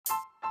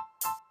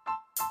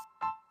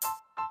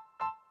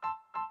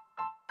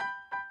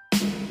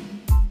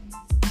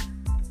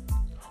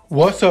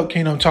What's up,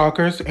 Kingdom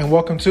Talkers, and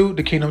welcome to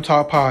the Kingdom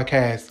Talk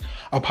Podcast,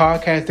 a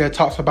podcast that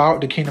talks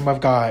about the Kingdom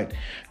of God.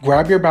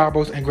 Grab your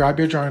Bibles and grab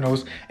your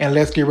journals, and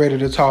let's get ready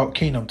to talk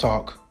Kingdom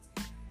Talk.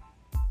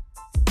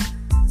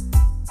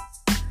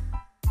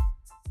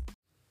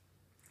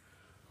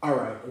 All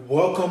right,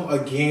 welcome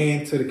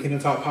again to the Kingdom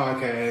Talk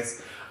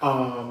Podcast.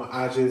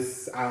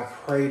 I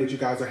pray that you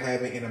guys are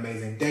having an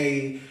amazing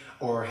day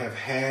or have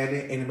had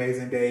an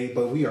amazing day,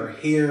 but we are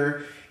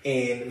here.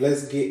 And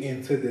let's get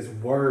into this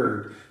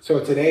word.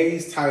 So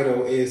today's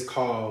title is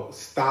called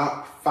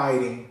Stop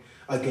Fighting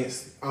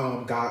Against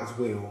God's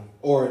Will.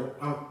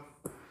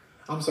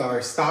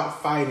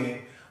 Stop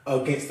Fighting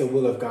Against the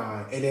Will of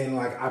God. And then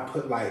I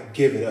put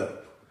give it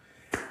up.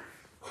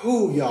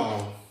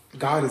 Y'all,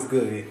 God is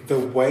good. The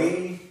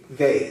way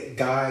that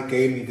God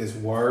gave me this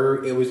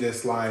word, it was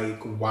just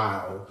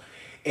wow.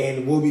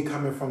 And we'll be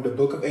coming from the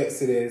book of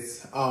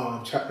Exodus,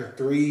 chapter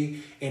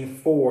 3 and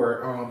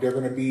 4. There are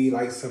going to be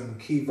some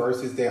key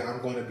verses that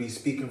I'm going to be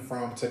speaking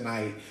from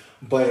tonight.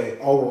 But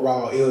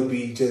overall, it'll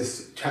be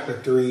just chapter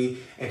 3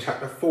 and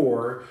chapter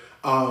 4.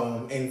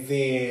 And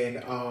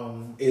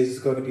then it's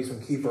going to be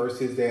some key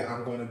verses that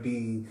I'm going to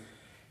be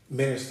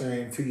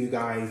ministering to you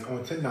guys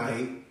on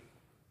tonight.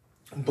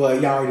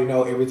 But y'all already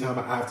know every time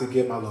I have to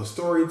give my little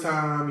story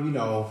time,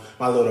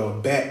 my little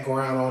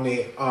background on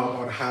it,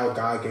 on how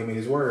God gave me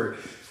his word.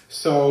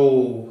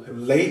 So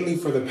lately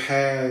for the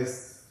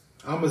past,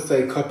 I'm going to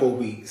say couple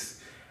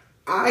weeks,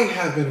 I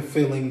have been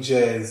feeling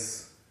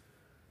just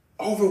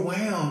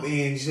overwhelmed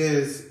and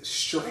just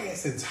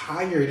stressed and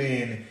tired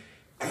and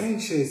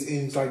anxious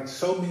and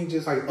so many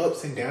just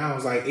ups and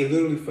downs. It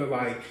literally felt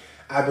like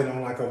I've been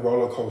on a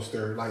roller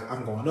coaster.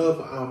 I'm going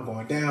up, I'm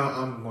going down,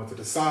 I'm going to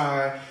the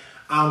side.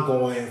 I'm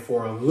going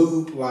for a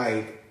loop.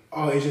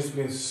 It's just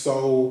been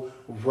so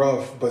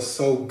rough, but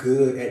so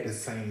good at the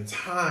same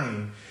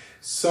time.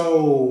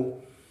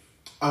 So,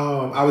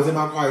 I was in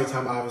my quiet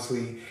time,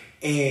 obviously,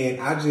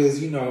 and I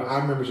just, I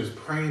remember just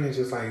praying and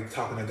just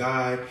talking to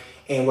God.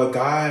 And what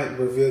God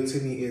revealed to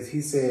me is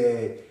he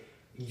said,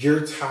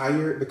 you're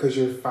tired because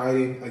you're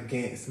fighting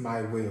against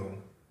my will.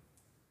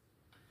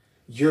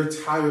 You're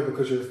tired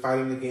because you're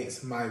fighting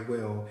against my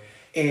will.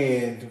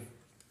 And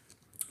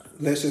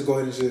let's just go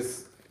ahead and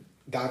just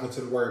dive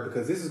into the word,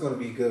 because this is going to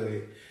be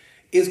good.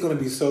 It's going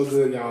to be so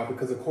good, y'all,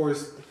 because of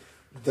course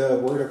the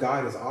word of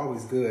God is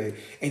always good.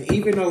 And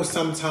even though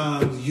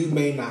sometimes you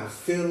may not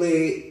feel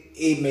it,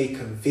 it may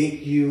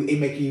convict you, it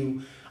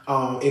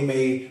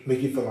may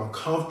make you feel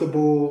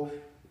uncomfortable.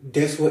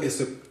 That's what it's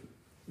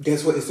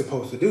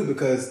supposed to do,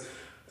 because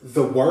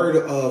the word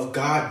of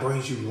God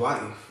brings you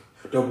life.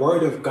 The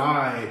word of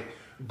God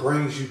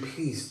brings you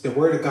peace. The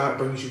word of God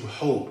brings you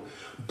hope.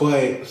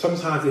 But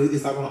sometimes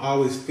it's not going to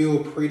always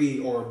feel pretty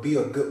or be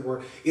a good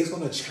word. It's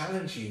going to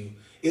challenge you.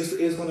 It's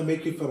going to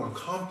make you feel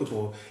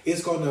uncomfortable.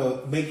 It's going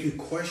to make you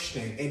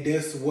question. And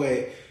that's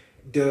what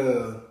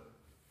the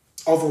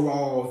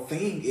overall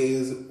thing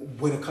is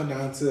when it comes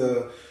down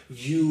to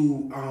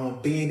you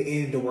being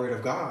in the word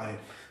of God.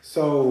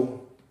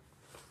 So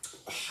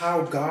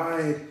how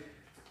God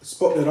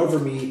spoke that over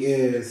me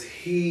is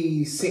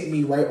he sent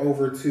me right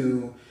over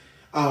to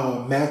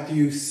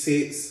Matthew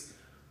 6,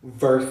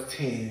 verse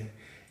 10.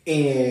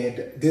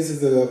 And this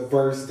is a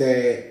verse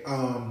that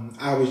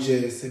I was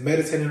just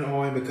meditating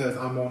on, because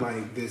I'm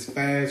on this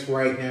fast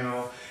right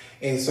now.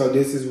 And so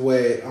this is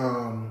what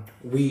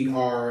we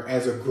are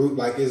as a group.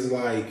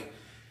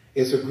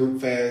 It's a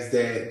group fast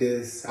that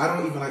this, I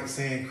don't even like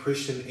saying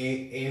Christian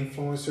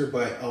influencer,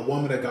 but a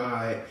woman of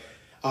God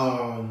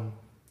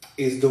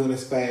is doing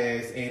this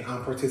fast, and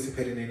I'm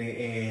participating in it.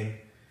 And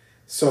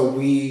so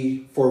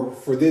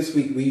for this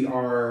week, we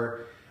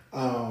are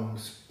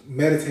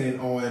meditating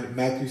on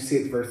Matthew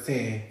 6, verse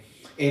 10.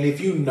 And if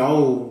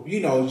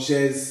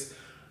just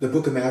the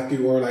book of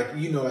Matthew, or that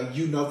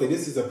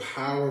this is a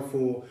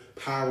powerful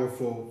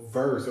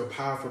verse, or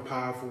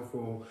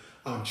powerful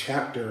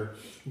chapter.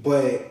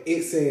 But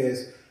it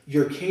says,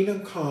 your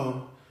kingdom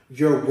come,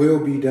 your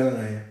will be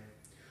done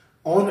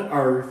on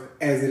earth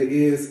as it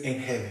is in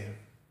heaven.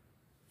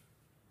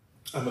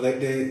 I'm going to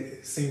let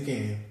that sink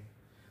in.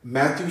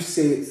 Matthew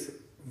 6,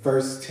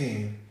 verse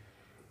 10.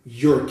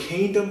 Your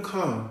kingdom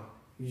come,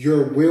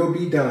 your will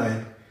be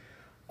done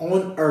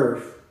on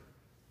earth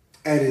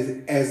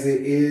as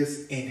it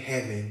is in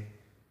heaven.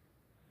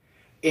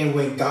 And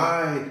when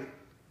God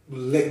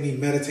let me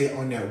meditate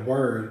on that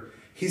word,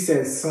 he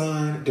said,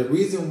 son, the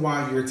reason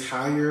why you're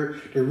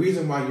tired, the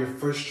reason why you're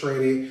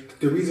frustrated,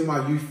 the reason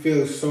why you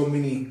feel so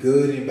many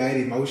good and bad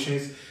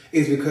emotions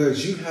is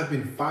because you have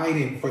been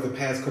fighting for the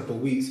past couple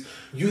of weeks.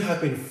 You have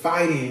been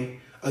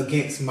fighting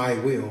against my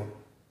will.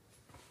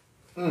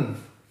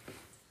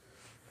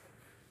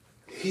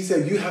 He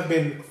said, you have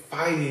been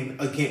fighting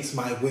against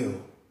my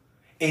will.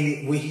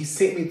 And when he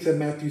sent me to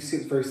Matthew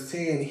 6, verse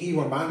 10, he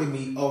reminded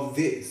me of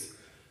this.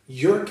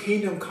 Your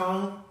kingdom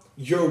come,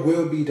 your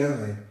will be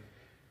done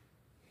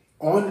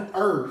on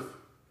earth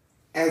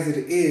as it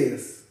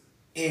is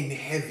in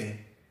heaven.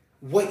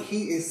 What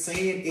he is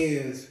saying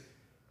is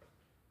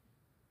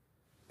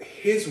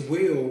his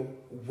will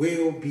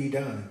be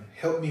done.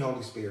 Help me,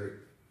 Holy Spirit.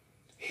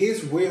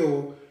 His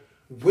will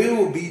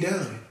be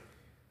done.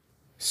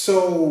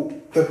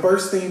 So the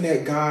first thing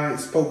that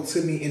God spoke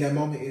to me in that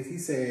moment is he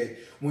said,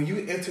 when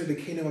you enter the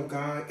kingdom of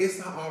God, it's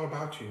not all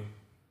about you.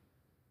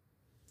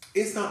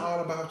 It's not all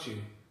about you.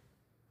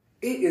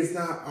 It is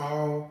not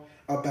all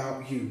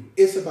about you.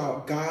 It's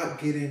about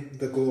God getting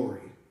the glory.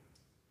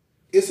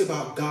 It's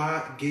about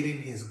God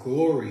getting his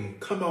glory.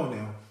 Come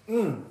on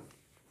now.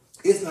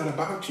 It's not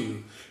about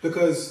you.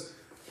 Because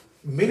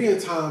many a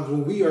times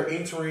when we are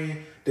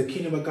entering the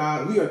kingdom of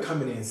God, we are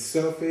coming in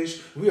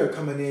selfish. We are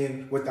coming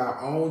in with our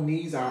own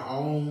needs, our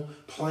own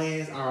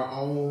plans, our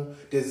own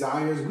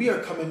desires. We are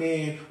coming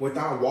in with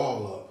our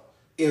wall up.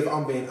 If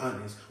I'm being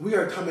honest,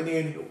 we're not coming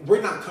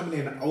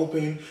in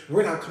open.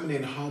 We're not coming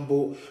in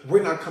humble.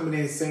 We're not coming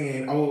in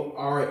saying, oh,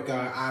 all right,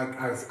 God,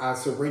 I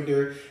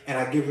surrender and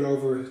I give it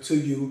over to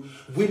you.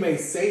 We may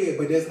say it,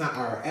 but that's not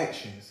our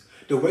actions.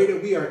 The way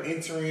that we are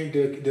entering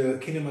the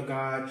kingdom of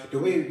God, the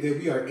way that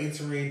we are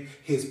entering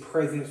his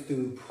presence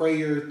through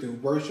prayer, through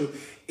worship,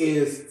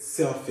 is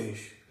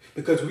selfish.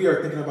 Because we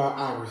are thinking about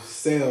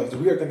ourselves.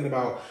 We are thinking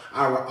about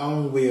our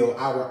own will,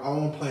 our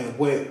own plan,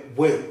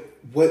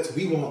 what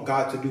we want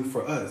God to do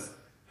for us.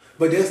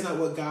 But that's not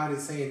what God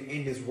is saying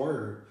in his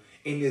word,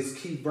 in this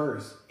key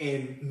verse,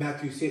 in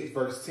Matthew 6,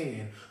 verse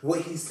 10.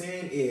 What he's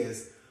saying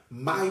is,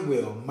 my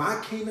will,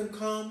 my kingdom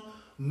come,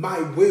 my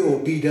will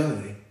be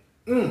done.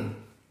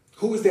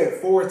 Who is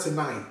that for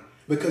tonight?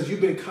 Because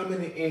you've been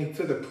coming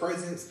into the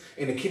presence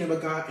in the kingdom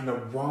of God in the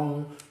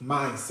wrong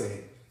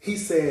mindset. He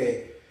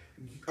said,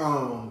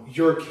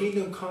 your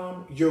kingdom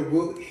come, your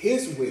will,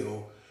 his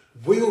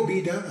will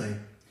be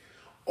done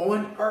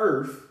on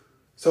earth.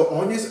 So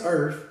on this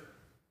earth,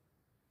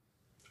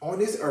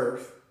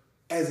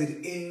 as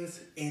it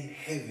is in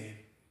heaven.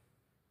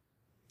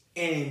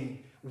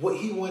 And what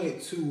he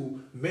wanted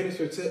to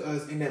minister to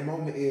us in that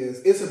moment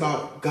is, it's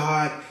about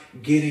God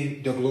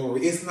getting the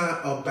glory. It's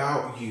not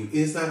about you.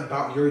 It's not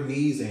about your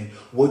needs and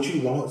what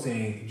you want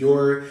and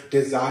your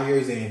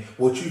desires and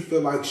what you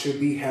feel like should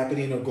be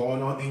happening or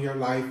going on in your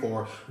life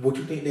or what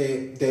you think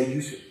that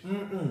you should.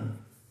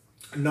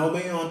 No,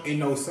 ma'am, and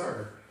no,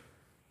 sir.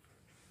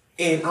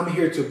 And I'm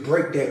here to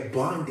break that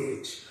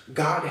bondage.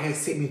 God has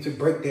sent me to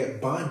break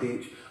that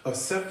bondage of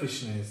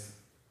selfishness.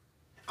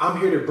 I'm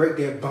here to break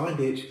that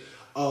bondage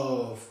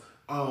of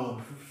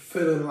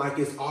feeling like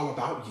it's all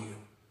about you.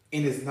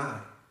 And it's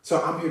not.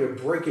 So I'm here to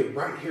break it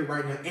right here,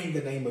 right now, in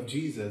the name of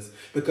Jesus.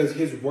 Because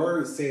his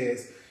word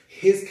says,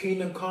 his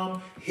kingdom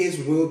come, his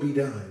will be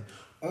done.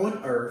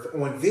 On earth,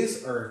 on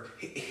this earth,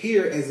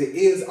 here as it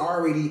is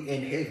already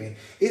in heaven.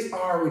 It's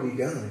already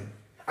done.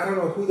 I don't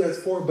know who that's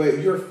for, but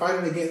you're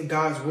fighting against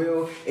God's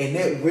will, and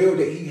that will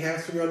that he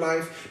has for your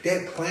life,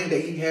 that plan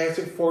that he has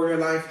for your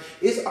life,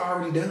 it's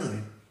already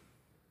done.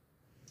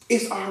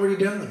 It's already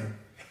done.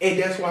 And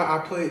that's why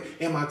I put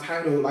in my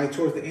title, like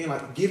towards the end,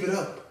 like, give it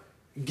up.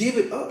 Give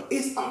it up.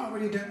 It's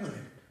already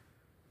done.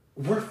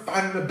 We're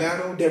fighting a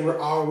battle that we're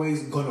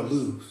always going to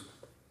lose.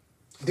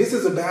 This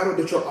is a battle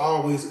that you're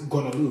always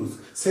going to lose,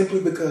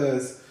 simply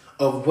because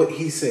of what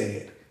he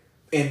said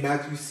in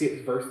Matthew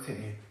 6, verse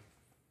 10.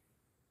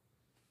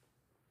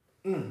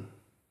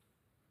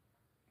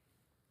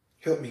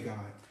 Help me, God.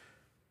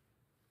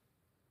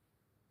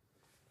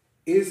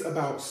 It's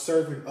about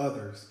serving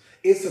others.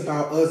 It's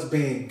about us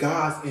being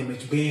God's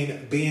image,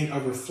 being a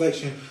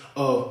reflection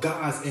of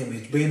God's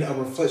image, being a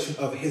reflection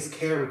of his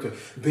character,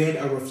 being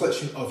a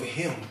reflection of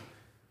him.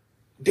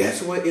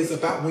 That's what it's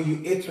about when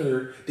you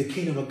enter the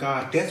kingdom of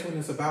God. That's what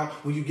it's about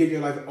when you give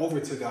your life over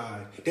to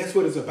God. That's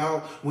what it's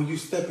about when you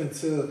step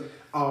into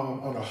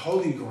on a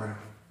holy ground.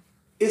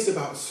 It's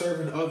about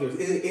serving others.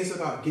 It's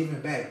about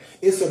giving back.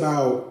 It's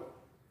about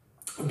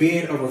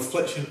being a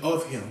reflection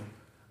of him,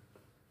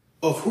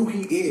 of who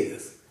he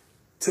is,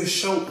 to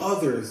show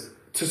others,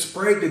 to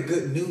spread the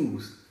good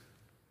news.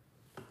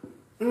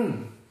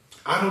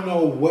 I don't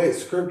know what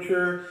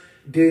scripture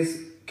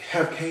this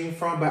have came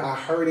from, but I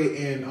heard it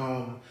in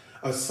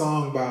a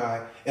song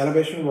by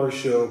Elevation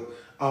Worship,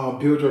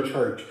 Build Your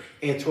Church.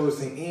 And towards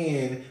the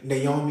end,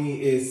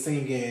 Naomi is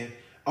singing,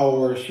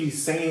 or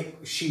she's saying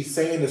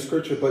the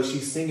scripture, but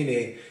she's singing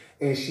it,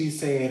 and she's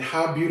saying,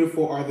 how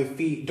beautiful are the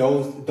feet,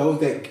 those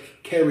that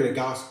carry the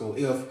gospel.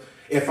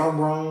 If I'm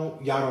wrong,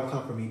 y'all don't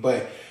come for me.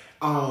 But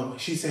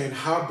she's saying,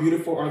 how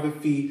beautiful are the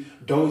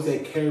feet, those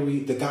that carry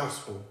the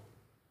gospel.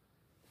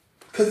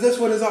 Because that's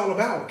what it's all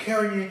about,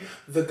 carrying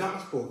the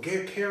gospel,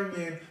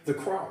 carrying the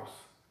cross.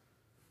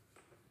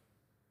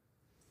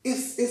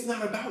 It's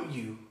not about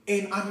you.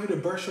 And I'm here to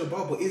burst your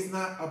bubble. It's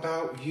not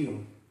about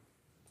you.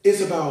 It's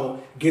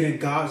about getting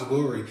God's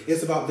glory.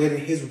 It's about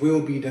letting his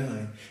will be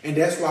done. And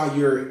that's why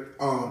you're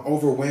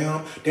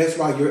overwhelmed. That's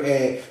why you're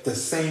at the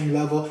same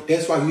level.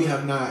 That's why you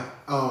have not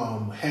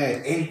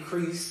had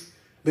increase.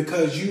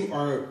 Because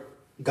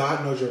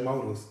God knows your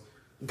motives.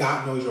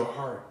 God knows your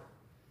heart.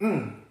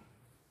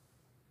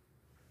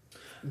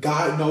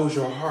 God knows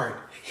your heart.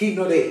 He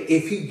knows that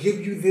if he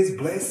give you this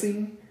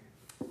blessing,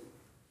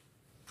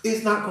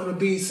 it's not going to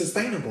be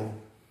sustainable.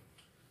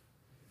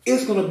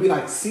 It's going to be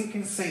like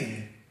sinking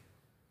sand.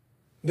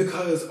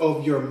 because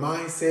of your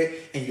mindset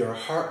and your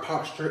heart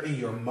posture and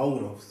your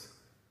motives.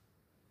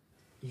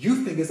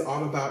 You think it's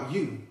all about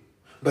you.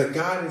 But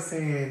God is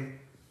saying,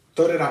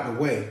 throw that out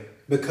the way.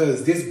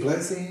 Because this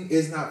blessing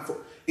is not for,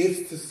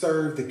 it's to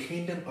serve the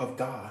kingdom of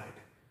God.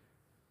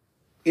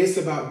 It's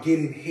about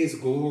getting his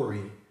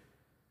glory.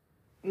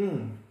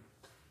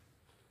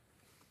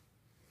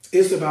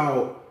 It's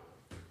about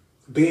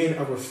being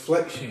a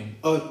reflection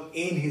of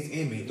in his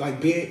image.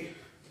 Like being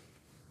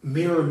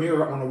mirror,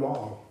 mirror on the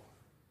wall.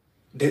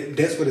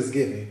 That's what it's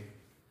giving.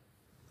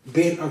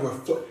 Being a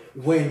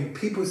when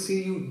people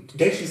see you,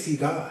 they should see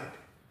God.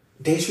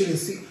 They should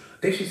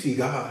see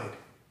God.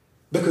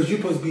 Because you're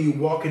supposed to be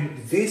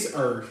walking this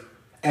earth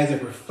as a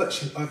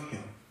reflection of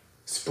him.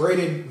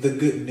 Spreading the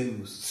good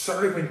news,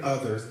 serving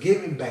others,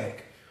 giving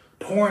back,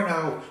 pouring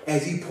out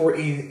as he poured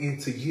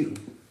into you.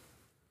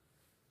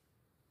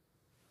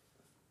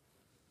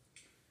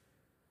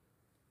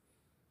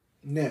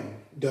 Now,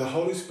 the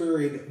Holy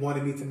Spirit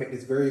wanted me to make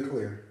this very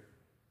clear.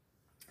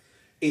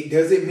 It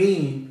doesn't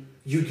mean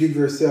you give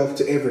yourself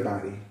to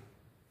everybody.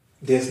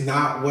 That's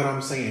not what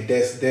I'm saying.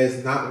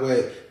 That's not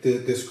what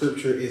the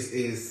scripture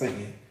is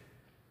saying.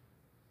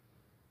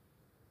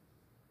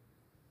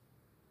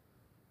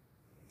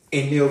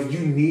 And if you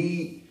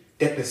need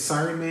that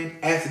discernment,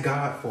 ask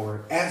God for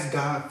it. Ask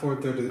God for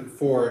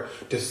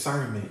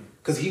discernment.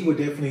 Because he will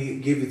definitely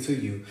give it to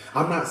you.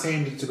 I'm not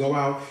saying to go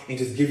out and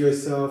just give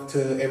yourself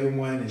to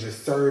everyone and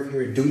just serve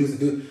here and do this and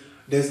do.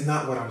 That's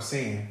not what I'm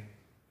saying.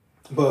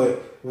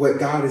 But what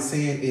God is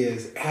saying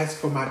is, ask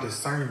for my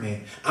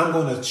discernment. I'm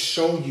going to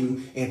show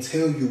you and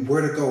tell you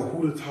where to go,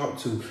 who to talk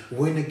to,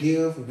 when to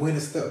give, when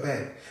to step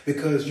back.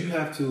 Because you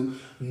have to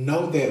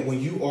know that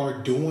when you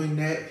are doing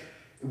that,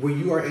 when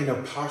you are in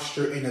a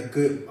posture, in a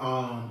good,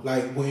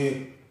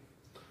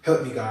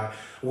 help me, God,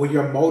 when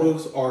your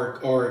motives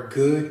are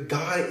good,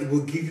 God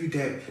will give you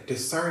that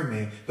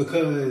discernment,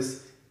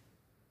 because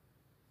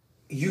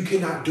you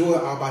cannot do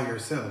it all by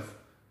yourself.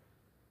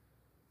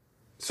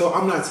 So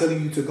I'm not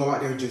telling you to go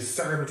out there and just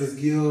serve and just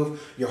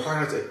give your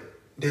heart out to.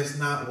 That's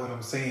not what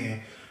I'm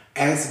saying.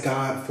 Ask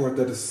God for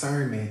the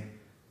discernment,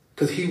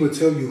 because he will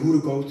tell you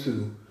who to go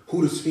to,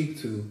 who to speak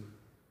to,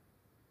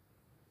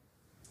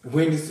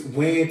 when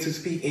to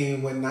speak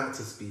and when not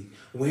to speak,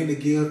 when to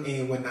give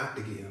and when not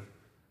to give.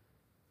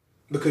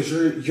 Because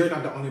you're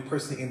not the only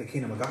person in the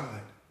kingdom of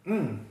God.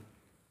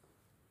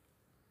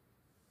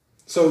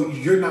 So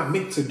you're not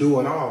meant to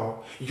do it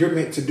all. You're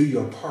meant to do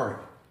your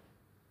part.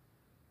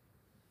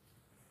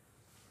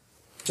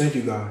 Thank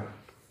you, God.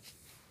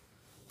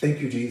 Thank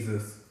you,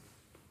 Jesus.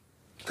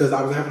 Because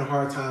I was having a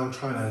hard time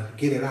trying to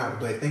get it out.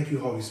 But thank you,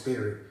 Holy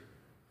Spirit.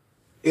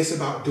 It's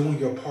about doing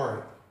your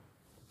part.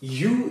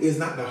 You is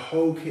not the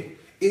whole kingdom.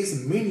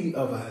 It's many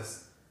of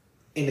us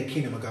in the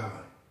kingdom of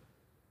God.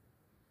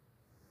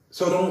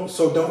 So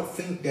don't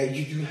think that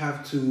you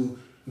have to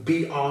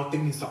be all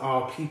things to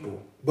all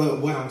people. But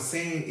what I'm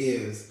saying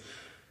is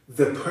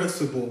the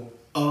principle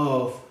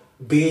of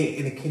being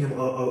in the kingdom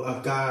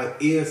of God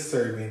is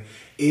serving,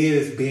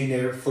 is being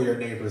there for your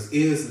neighbors,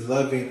 is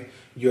loving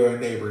your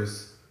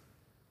neighbors,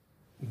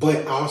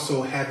 but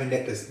also having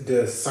that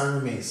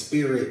discernment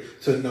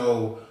spirit to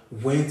know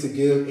when to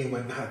give and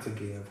when not to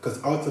give.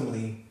 Because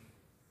ultimately,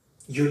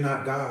 you're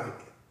not God,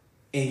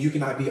 and you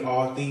cannot be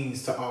all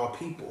things to all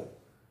people.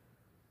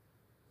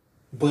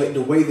 But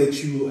the way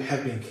that you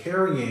have been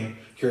carrying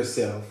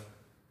yourself,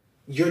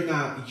 you're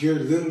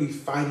literally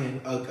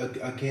fighting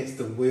against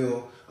the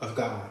will of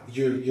God.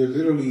 You're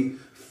literally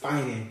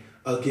fighting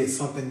against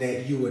something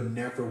that you would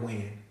never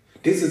win.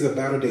 This is a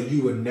battle that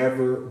you would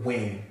never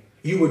win.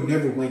 You would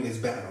never win this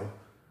battle.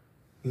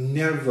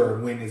 Never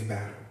win this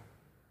battle.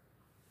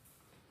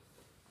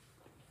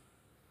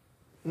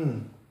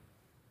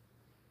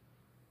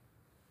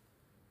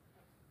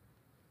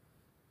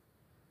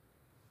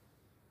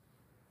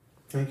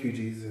 Thank you,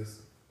 Jesus.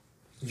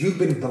 You've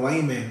been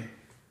blaming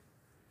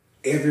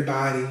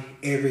everybody,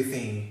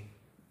 everything.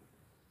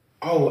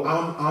 Oh,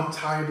 I'm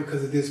tired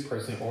because of this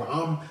person, or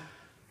I'm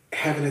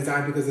having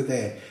anxiety because of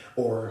that,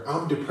 or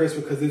I'm depressed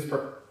because this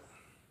person.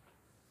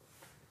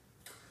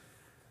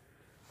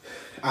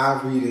 I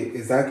read it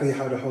exactly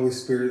how the Holy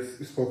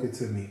Spirit spoke it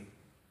to me.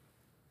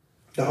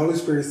 The Holy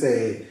Spirit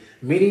said,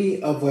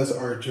 many of us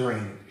are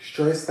drained,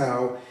 stressed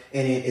out,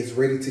 and is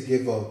ready to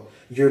give up.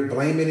 You're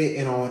blaming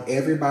it on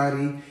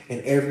everybody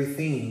and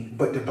everything,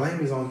 but the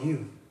blame is on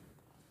you.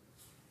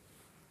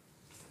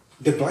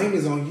 The blame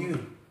is on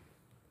you.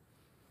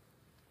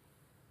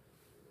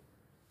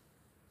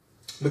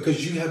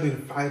 Because you have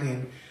been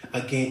fighting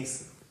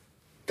against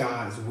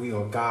God's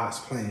will, God's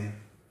plan.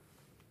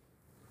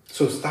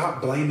 So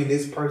stop blaming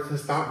this person.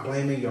 Stop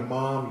blaming your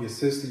mom, your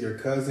sister, your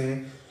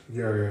cousin,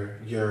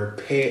 your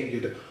pet,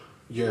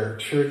 your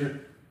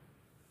children.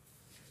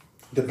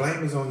 The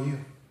blame is on you.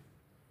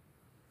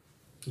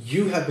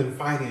 You have been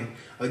fighting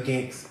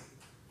against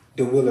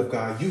the will of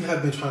God. You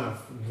have been trying to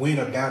win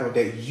a battle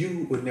that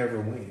you would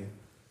never win.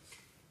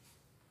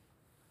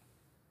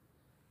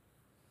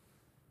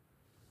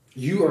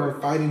 You are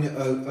fighting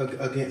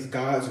against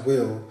God's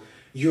will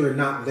You are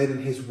not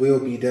letting his will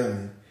be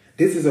done.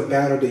 This is a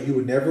battle that you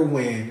would never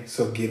win,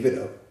 so give it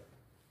up.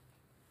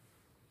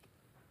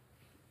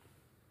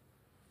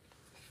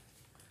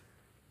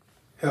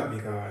 Help me,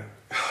 God.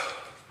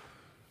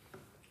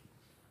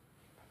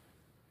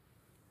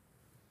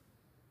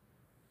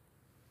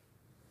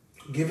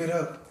 Give it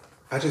up.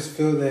 I just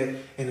feel that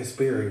in the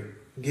spirit.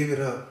 Give it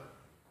up.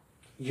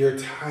 You're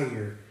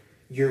tired.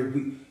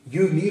 You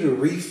need a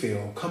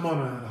refill. Come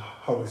on,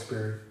 Holy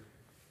Spirit.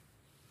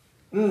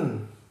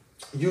 You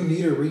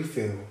need a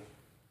refill.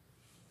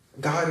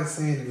 God is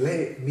saying,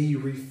 let me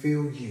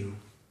refill you.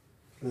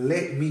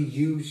 Let me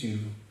use you.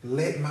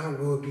 Let my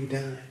will be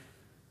done.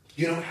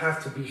 You don't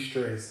have to be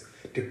stressed,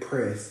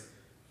 depressed.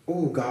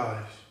 Oh,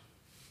 gosh.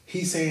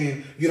 He's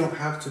saying you don't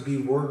have to be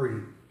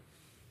worried.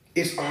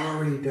 It's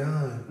already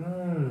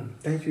done.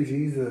 Thank you,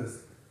 Jesus.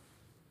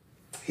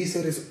 He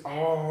said it's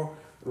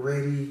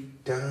already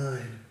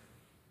done.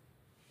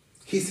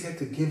 He said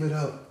to give it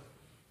up.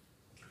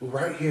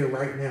 Right here,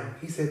 right now.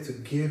 He said to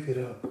give it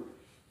up.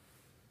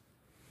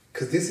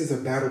 Because this is a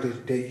battle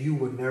that you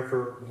will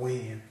never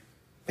win.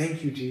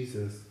 Thank you,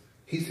 Jesus.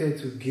 He said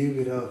to give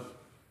it up.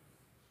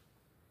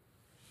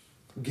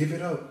 Give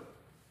it up.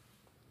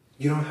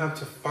 You don't have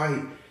to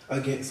fight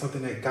against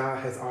something that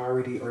God has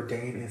already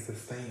ordained and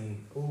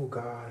sustained. Oh,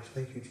 gosh.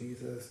 Thank you,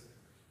 Jesus.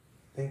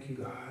 Thank you,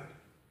 God.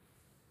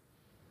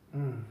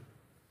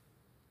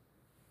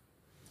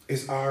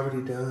 It's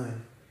already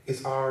done.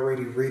 It's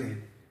already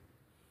written.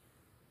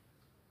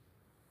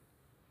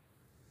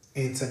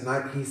 And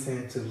tonight he's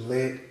saying to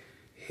let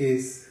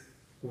his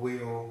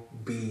will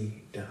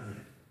be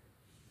done.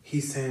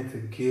 He's saying to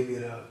give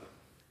it up.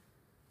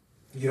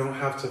 You don't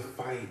have to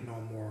fight no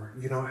more.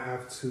 You don't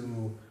have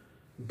to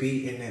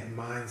be in that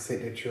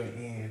mindset that you're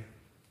in.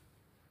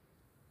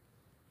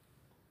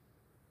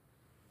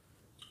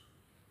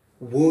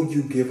 Will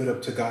you give it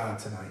up to God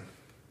tonight?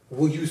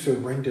 Will you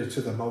surrender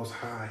to the Most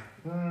High?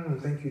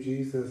 Thank you,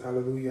 Jesus.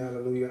 Hallelujah,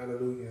 hallelujah,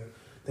 hallelujah.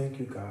 Thank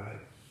you, God.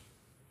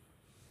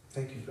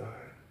 Thank you, God.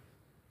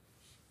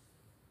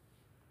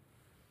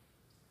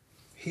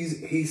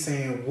 He's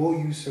saying, will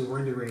you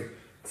surrender it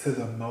to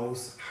the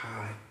Most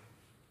High?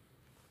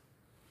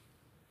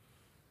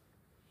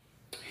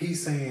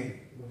 He's saying,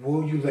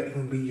 will you let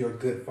him be your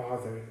good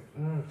father?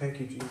 Thank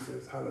you,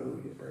 Jesus.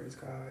 Hallelujah. Praise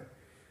God.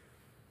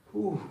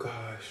 Oh,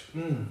 gosh.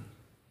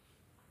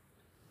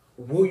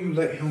 Will you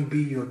let him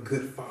be your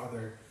good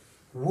father?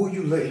 Will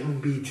you let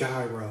him be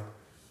Jireh,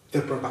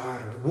 the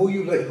provider? Will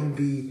you let him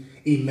be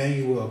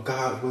Emmanuel,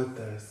 God with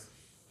us?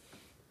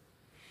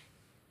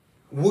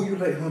 Will you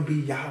let him be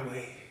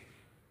Yahweh?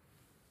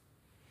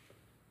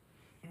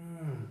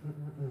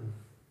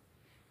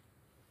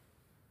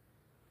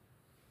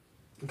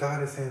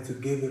 God is saying to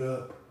give it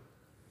up.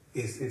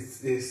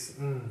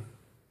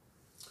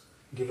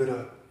 Give it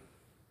up.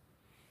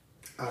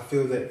 I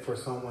feel that for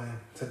someone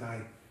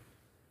tonight.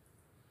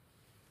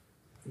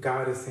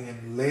 God is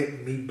saying,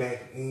 let me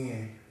back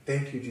in.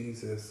 Thank you,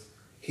 Jesus.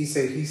 He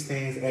said he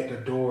stands at the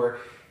door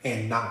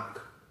and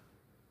knock.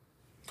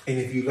 And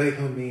if you let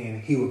him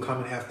in, he will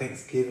come and have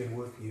Thanksgiving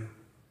with you.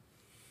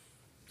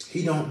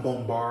 He don't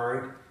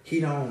bombard. He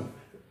don't.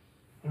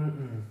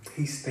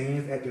 He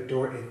stands at the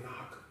door and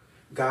knock.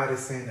 God is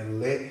saying to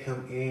let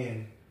him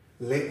in.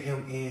 Let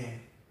him in.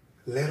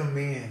 Let him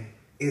in.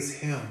 It's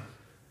him.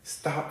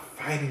 Stop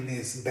fighting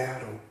this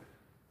battle.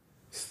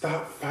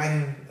 Stop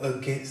fighting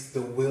against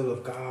the will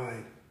of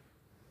God.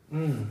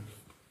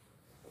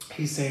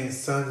 He's saying,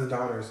 sons and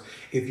daughters,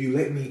 if you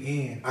let me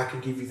in, I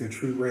can give you the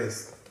true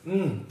rest.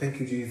 Thank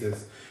you,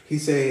 Jesus. He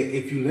said,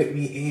 if you let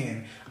me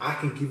in, I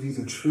can give you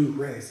the true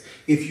rest.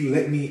 If you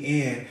let me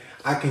in,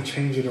 I can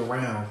change it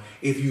around.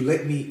 If you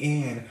let me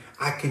in,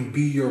 I can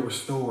be your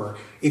restorer.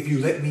 If you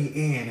let me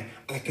in,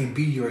 I can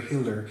be your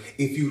healer.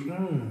 If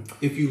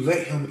you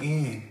let him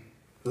in,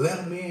 let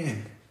him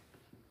in.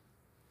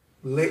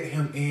 Let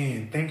him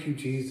in. Thank you,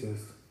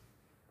 Jesus.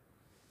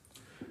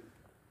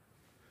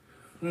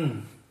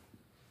 If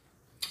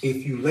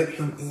you let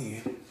him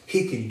in,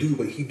 he can do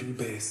what he do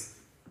best.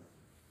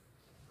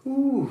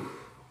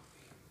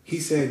 He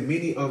said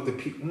many of the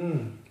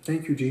people,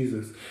 thank you,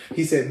 Jesus.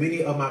 He said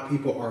many of my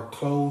people are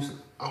closed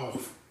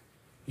off.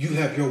 You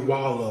have your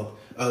wall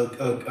up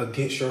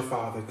against your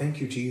Father. Thank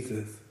you,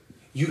 Jesus.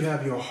 You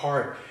have your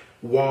heart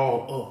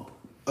wall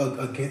up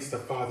against the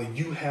Father.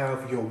 You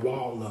have your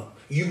wall up.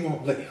 You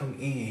won't let him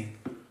in.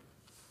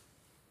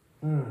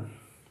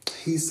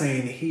 He's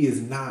saying he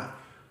is not.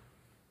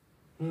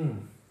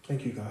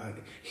 Thank you, God.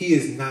 He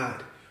is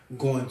not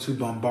going to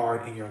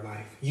bombard in your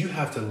life. You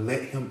have to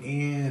let him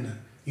in.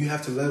 You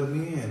have to let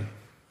him in.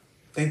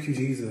 Thank you,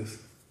 Jesus.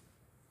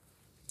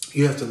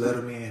 You have to let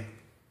him in.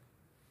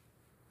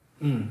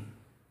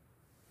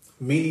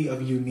 Many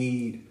of you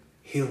need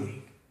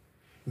healing.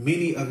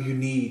 Many of you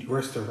need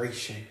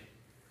restoration.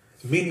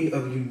 Many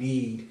of you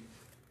need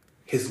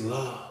his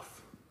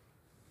love,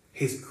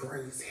 his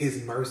grace,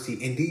 his mercy,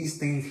 and these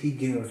things he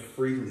gives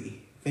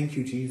freely. Thank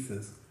you,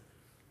 Jesus.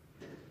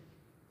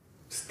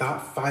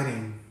 Stop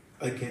fighting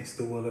against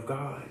the will of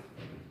God.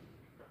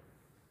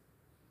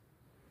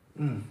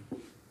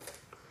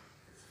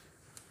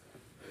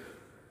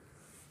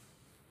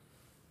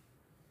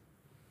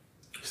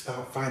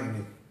 Stop fighting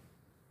it.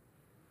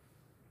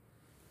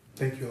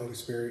 Thank you, Holy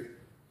Spirit.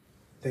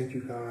 Thank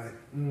you, God.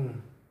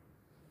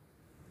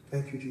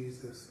 Thank you,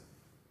 Jesus.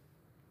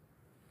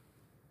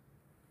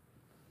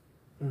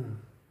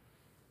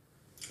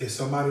 Is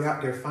somebody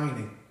out there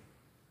fighting?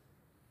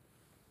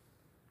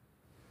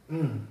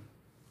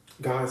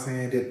 God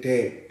saying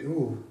that,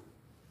 ooh,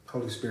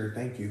 Holy Spirit,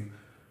 thank you.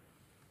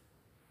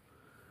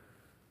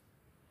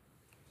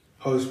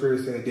 Holy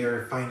Spirit said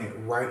they're fighting it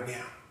right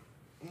now.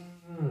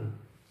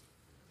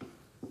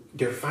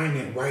 They're fighting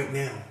it right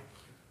now.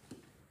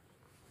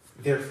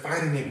 They're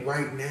fighting it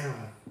right now.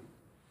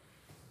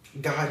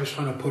 God is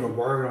trying to put a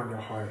word on your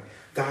heart.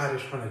 God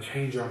is trying to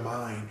change your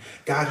mind.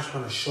 God is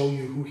trying to show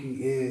you who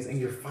he is, and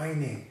you're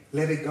fighting it.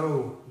 Let it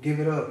go. Give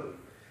it up.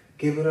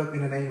 Give it up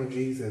in the name of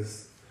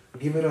Jesus.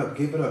 Give it up.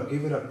 Give it up.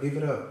 Give it up. Give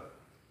it up.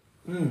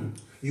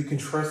 You can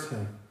trust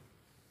him.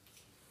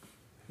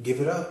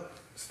 Give it up.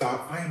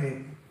 Stop fighting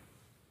it.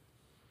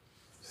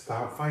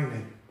 Stop fighting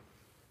it.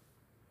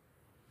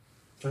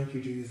 Thank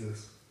you,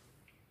 Jesus.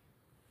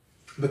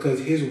 Because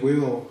his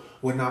will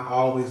not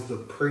always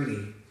look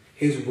pretty.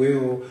 His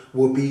will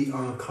be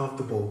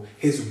uncomfortable.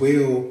 His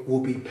will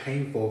be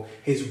painful.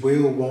 His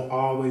will won't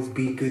always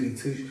be goody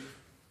two.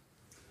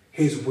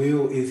 His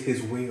will is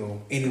his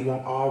will, and it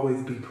won't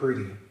always be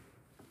pretty.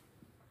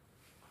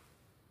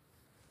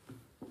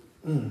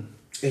 And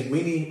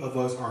many of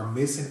us are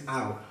missing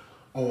out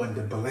on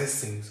the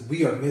blessings.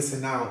 We are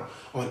missing out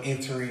on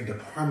entering the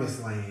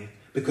promised land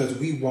because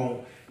we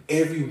want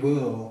every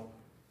will,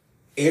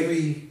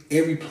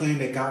 every plan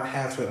that God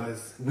has for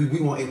us. We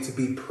want it to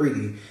be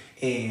pretty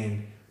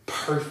and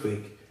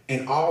perfect.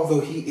 And although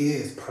he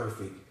is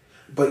perfect,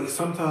 but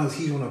sometimes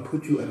he's going to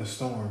put you in a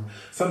storm.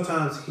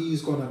 Sometimes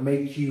he's going to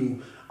make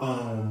you,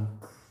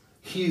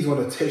 he's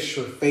going to test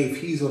your faith.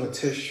 He's going to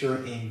test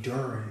your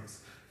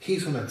endurance.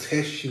 He's going to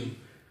test you.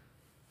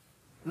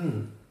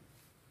 And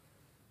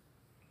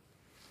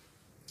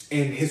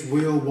his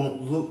will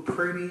won't look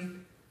pretty.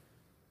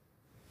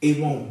 It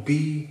won't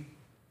be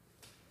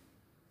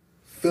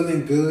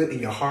feeling good in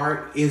your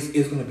heart. It's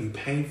going to be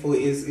painful.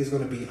 It's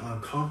going to be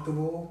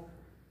uncomfortable.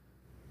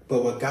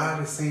 But what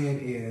God is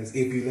saying is,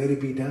 if you let it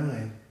be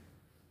done,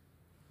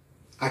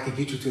 I can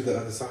get you to the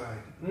other side.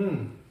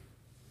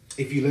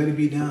 If you let it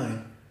be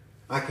done,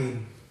 I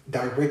can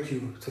direct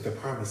you to the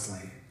promised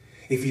land.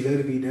 If you let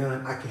it be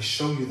done, I can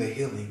show you the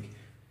healing.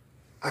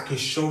 I can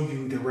show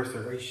you the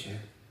restoration.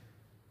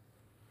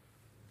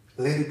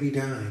 Let it be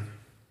done.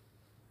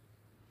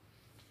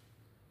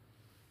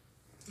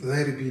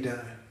 Let it be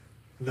done.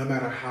 No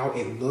matter how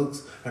it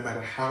looks, no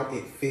matter how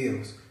it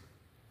feels.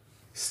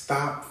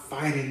 Stop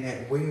fighting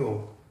that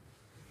will.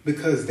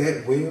 Because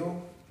that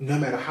will, no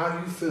matter how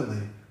you're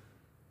feeling,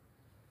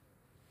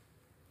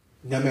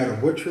 no matter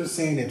what you're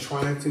saying and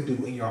trying to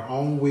do in your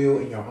own will,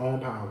 in your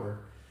own power,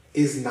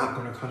 is not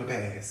going to come to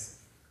pass.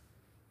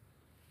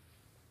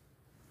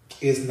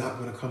 It's not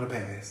going to come to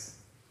pass.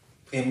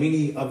 And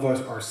many of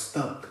us are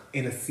stuck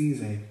in a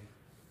season,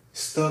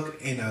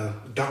 stuck in a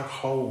dark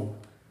hole,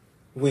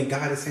 when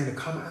God is saying to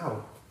come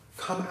out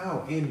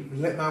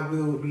and let my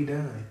will be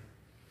done.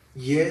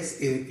 Yes,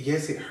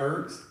 it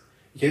hurts.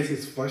 Yes,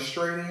 it's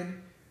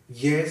frustrating.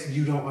 Yes,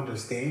 you don't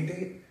understand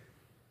it.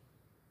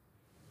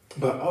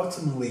 But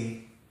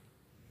ultimately,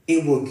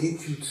 it will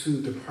get you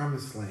to the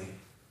promised land.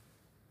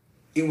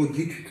 It will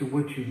get you to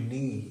what you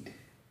need.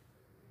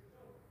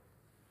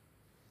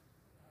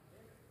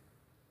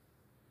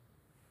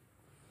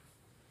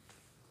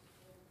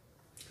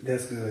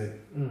 That's good.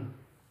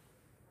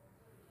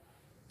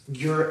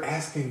 You're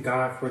asking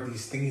God for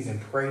these things in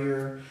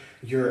prayer.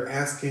 You're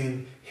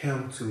asking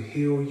him to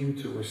heal you,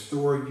 to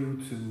restore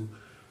you, to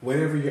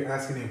whatever you're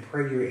asking in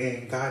prayer.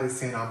 And God is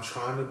saying, I'm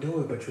trying to do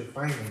it, but you're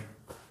fighting.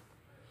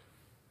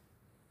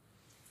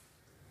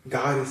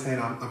 God is saying,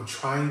 I'm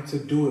trying to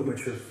do it,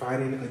 but you're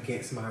fighting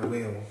against my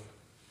will.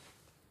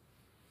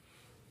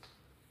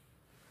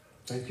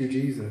 Thank you,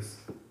 Jesus.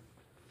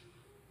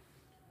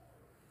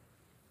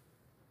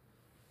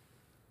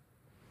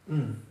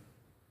 I'm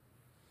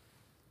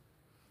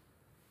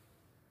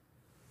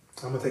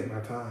going to take my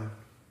time.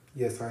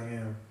 Yes, I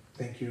am.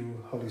 Thank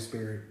you, Holy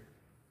Spirit.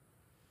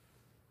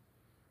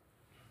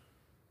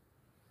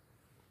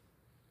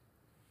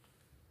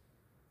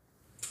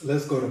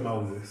 Let's go to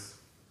Moses.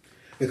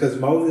 Because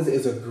Moses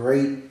is a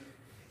great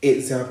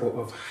example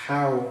of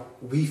how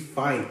we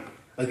fight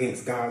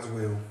against God's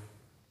will.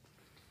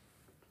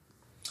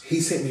 He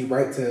sent me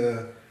right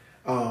to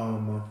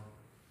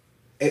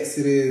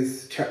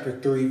Exodus chapter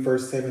 3,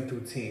 verse 7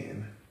 through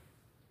 10.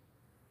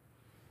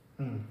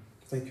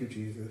 Thank you,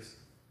 Jesus.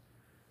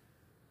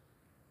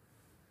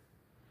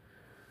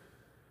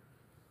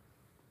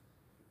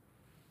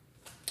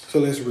 So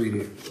let's read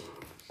it.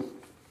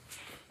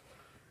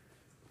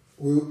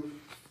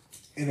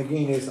 And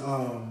again, it's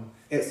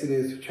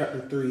Exodus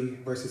chapter 3,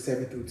 verses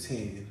 7 through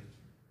 10.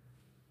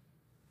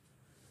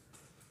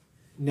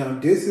 Now,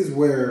 this is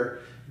where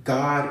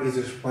God is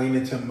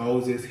explaining to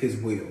Moses his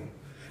will.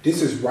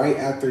 This is right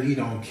after he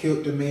done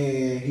killed the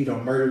man, he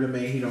done murdered the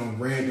man, he done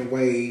ran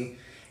away,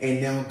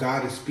 and now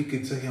God is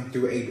speaking to him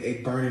through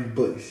a burning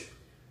bush.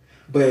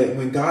 But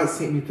when God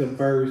sent me to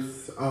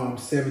verse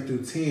 7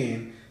 through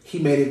 10, he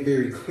made it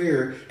very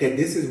clear that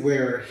this is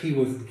where he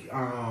was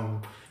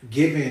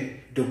giving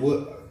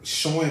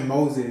showing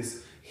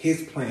Moses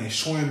his plan,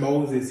 showing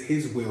Moses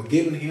his will,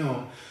 giving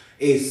him,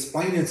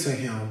 explaining to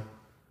him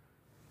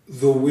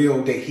the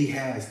will that he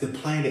has, the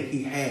plan that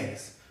he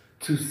has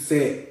to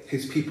set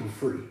his people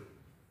free.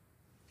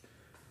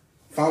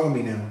 Follow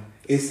me now.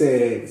 It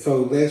said,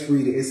 so let's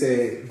read it. It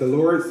said, the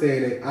Lord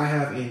said that I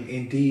have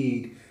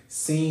indeed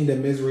seen the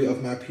misery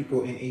of my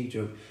people in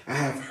Egypt. I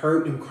have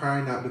heard them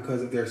crying out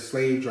because of their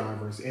slave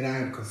drivers, and I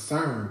am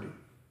concerned.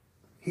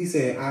 He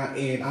said, I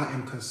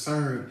am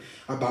concerned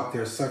about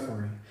their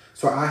suffering.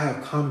 So I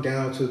have come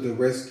down to the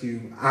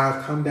rescue. I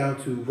have come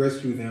down to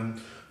rescue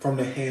them from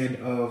the hand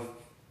of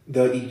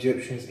the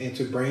Egyptians and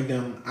to bring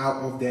them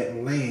out of that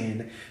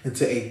land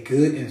into a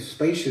good and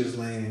spacious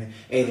land,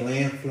 a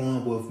land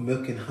flowing with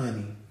milk and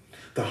honey,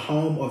 the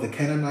home of the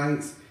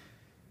Canaanites,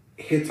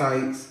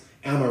 Hittites,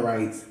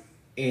 Amorites,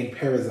 and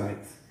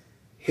Perizzites,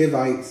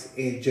 Hivites,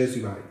 and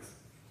Jebusites.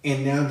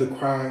 And now the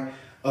cry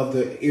of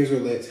the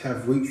Israelites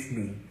have reached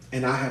me,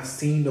 and I have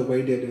seen the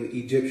way that the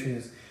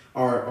Egyptians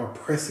are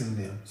oppressing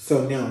them.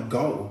 So now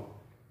go.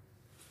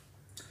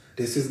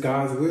 This is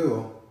God's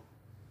will.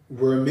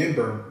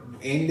 Remember,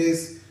 in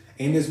this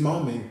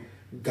moment,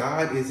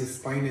 God is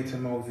explaining to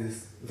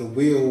Moses the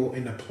will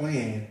and the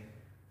plan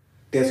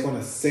that's going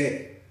to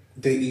set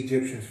the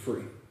Egyptians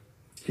free.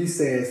 He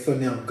says, so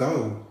now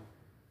go.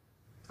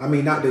 I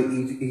mean, not the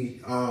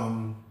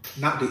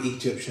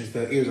Egyptians,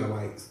 the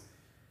Israelites.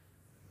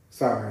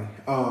 Sorry.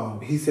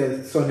 He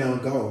says, so now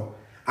go.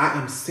 I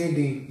am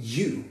sending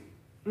you.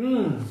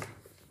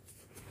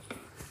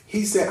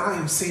 He said, I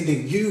am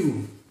sending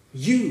you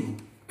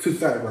to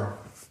Pharaoh.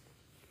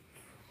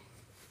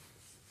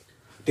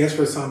 That's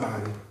for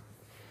somebody.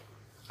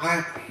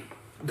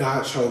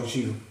 God chose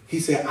you.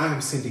 He said, I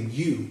am sending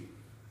you.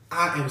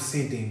 I am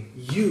sending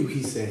you,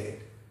 he said.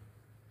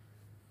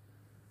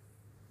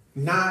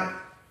 Not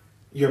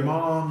your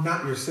mom,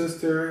 not your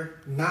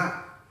sister,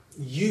 not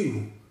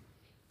you.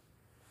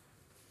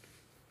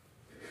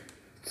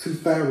 To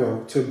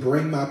Pharaoh to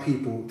bring my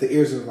people, the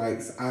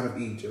Israelites, out of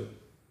Egypt.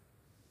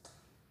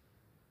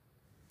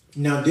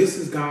 Now this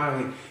is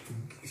God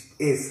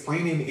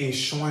explaining and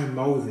showing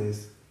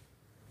Moses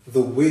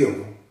the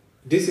will.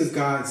 This is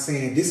God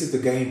saying, this is the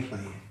game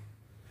plan.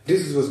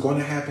 This is what's going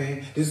to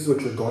happen. This is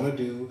what you're going to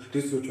do.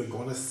 This is what you're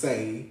going to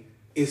say.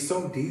 It's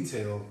so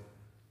detailed.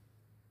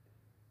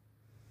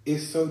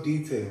 It's so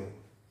detailed.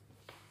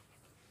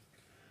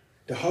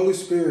 The Holy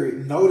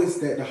Spirit, notice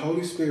that the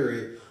Holy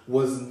Spirit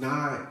was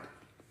not,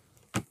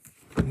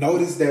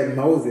 notice that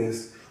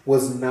Moses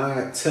was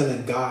not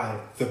telling God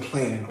the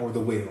plan or the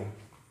will.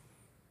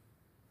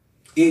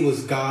 It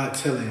was God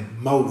telling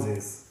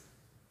Moses.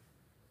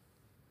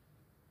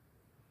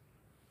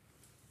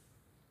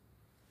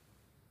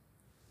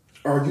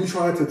 Are you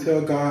trying to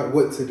tell God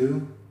what to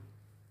do?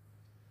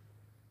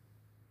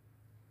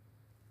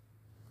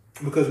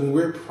 Because when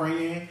we're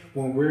praying,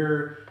 when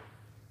we're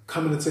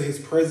coming into his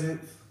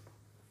presence,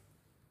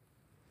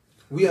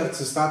 we have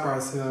to stop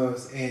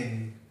ourselves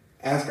and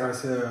ask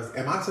ourselves,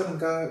 am I telling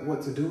God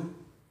what to do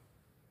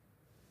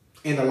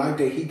in the life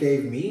that he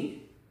gave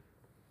me?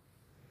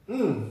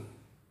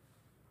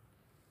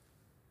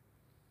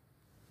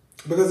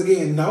 Because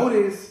again,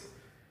 notice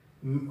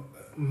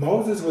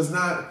Moses was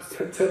not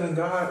telling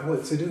God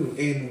what to do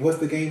and what's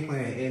the game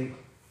plan. And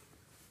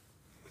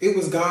it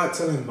was God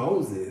telling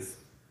Moses.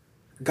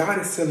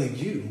 God is telling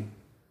you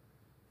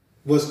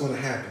what's going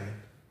to happen,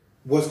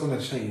 what's going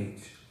to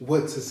change,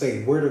 what to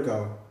say, where to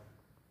go.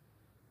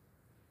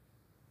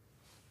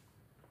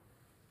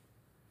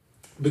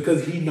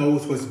 Because he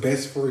knows what's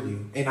best for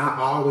you. And I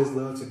always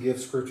love to give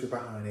scripture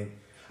behind it.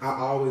 I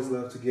always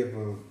love to give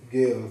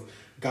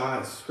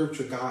God's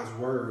scripture, God's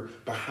word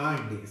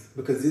behind this.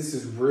 Because this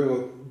is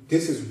real.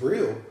 This is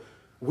real.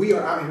 We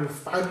are out here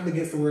fighting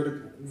against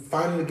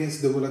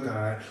the will of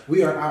God.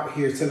 We are out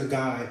here telling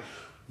God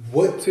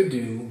what to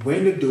do,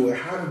 when to do it,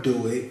 how to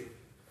do it.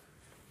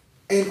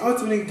 And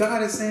ultimately,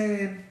 God is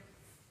saying,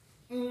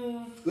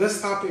 let's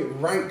stop it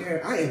right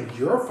there. I am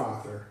your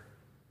father.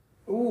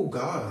 Oh,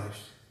 gosh.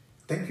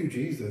 Thank you,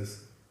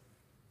 Jesus.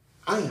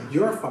 I am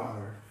your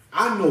father.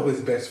 I know what's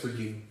best for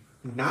you.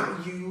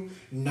 Not you,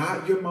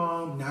 not your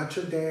mom, not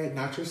your dad,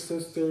 not your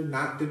sister,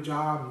 not the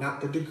job, not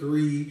the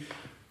degree.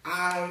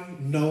 I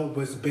know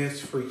what's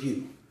best for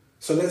you.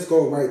 So let's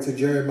go right to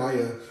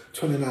Jeremiah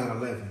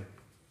 29:11.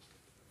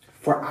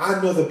 For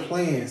I know the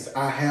plans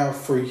I have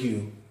for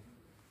you.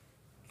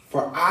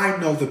 For I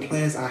know the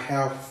plans I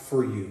have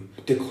for you,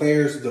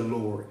 declares the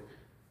Lord.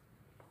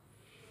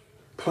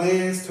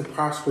 Plans to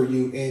prosper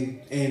you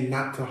and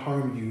not to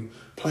harm you.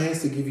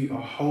 Plans to give you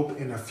a hope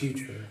and a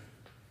future.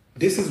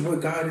 This is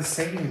what God is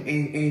saying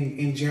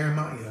in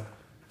Jeremiah.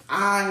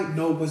 I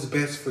know what's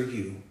best for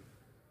you.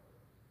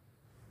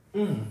 I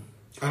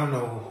don't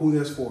know who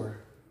that's for.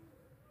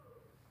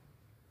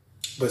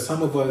 But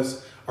some of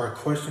us are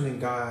questioning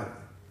God,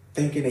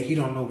 thinking that he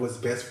don't know what's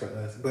best for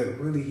us, but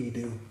really he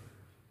do.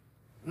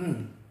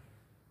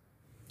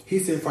 He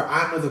said, for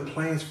I know the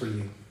plans for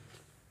you.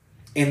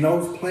 And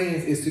those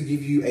plans is to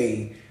give you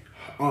a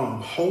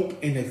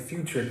hope in the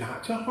future,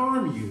 not to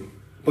harm you,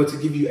 but to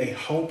give you a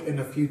hope in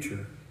the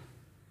future.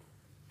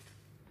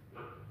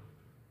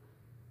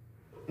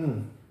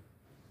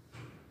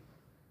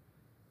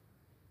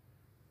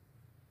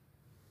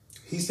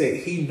 He said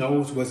he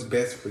knows what's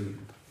best for you.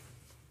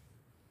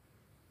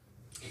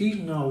 He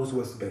knows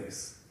what's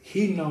best.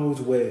 He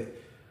knows what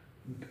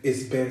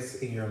is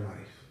best in your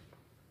life.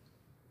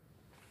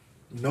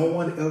 No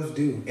one else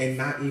do, and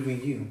not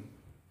even you.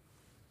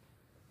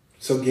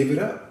 So give it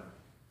up.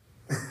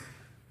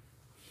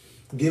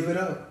 Give it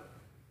up.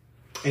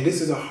 And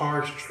this is a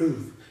harsh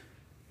truth.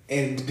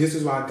 And this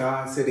is why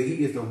God said that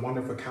he is a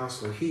wonderful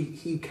counselor.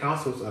 He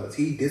counsels us.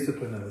 He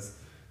disciplines us.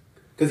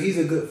 Because he's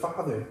a good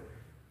father.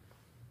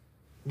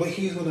 But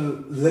he's going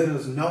to let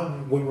us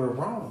know when we're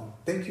wrong.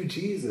 Thank you,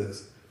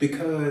 Jesus.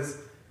 Because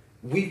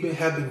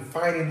have been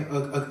fighting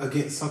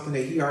against something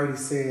that he already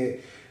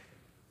said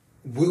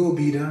will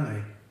be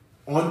done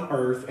on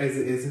earth as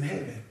it is in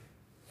heaven.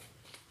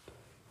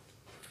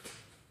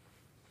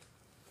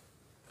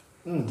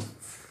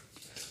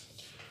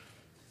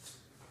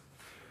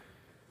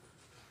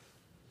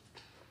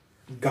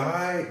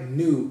 God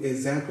knew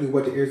exactly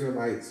what the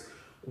Israelites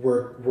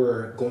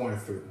were going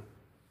through.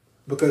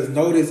 Because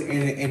notice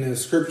in the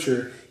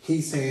scripture,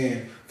 he's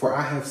saying, for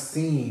I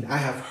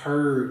have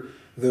heard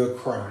the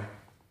cry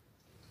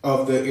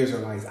of the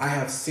Israelites. I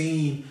have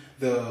seen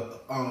the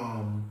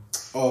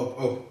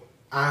oppression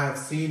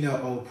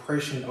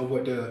of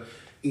what the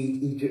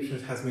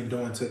Egyptians has been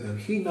doing to them.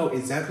 He know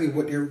exactly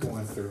what they're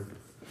going through.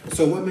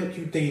 So what makes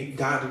you think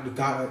God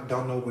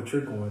don't know what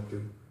you're going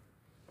through?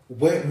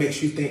 What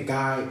makes you think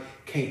God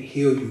can't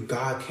heal you?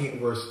 God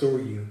can't restore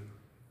you?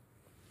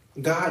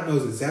 God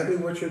knows exactly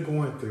what you're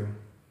going through.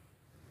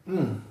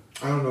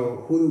 I don't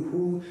know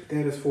who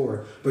that is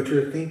for, but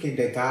you're thinking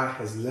that God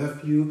has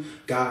left you,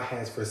 God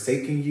has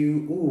forsaken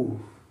you.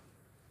 Ooh.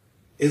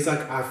 It's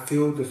like I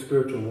feel the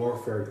spiritual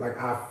warfare. Like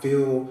I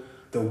feel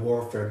the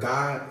warfare.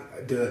 God,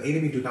 the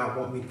enemy do not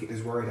want me to get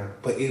this word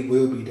out, but it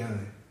will be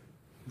done.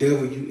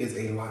 Devil, you is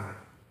a lie.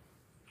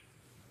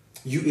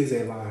 You is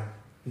a lie.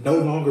 No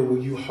longer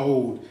will you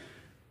hold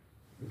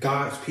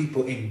God's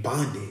people in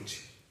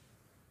bondage.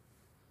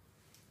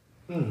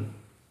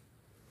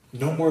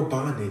 No more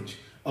bondage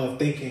of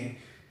thinking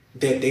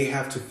that they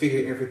have to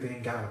figure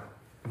everything out.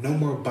 No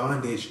more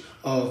bondage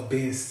of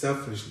being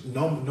selfish.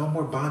 No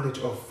more bondage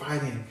of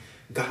fighting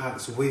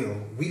God's will.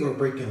 We are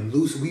breaking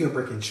loose. We are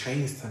breaking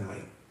chains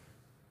tonight.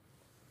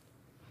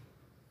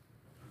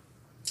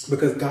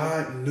 Because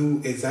God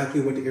knew exactly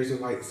what the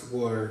Israelites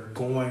were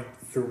going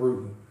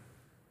through.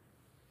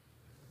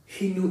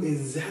 He knew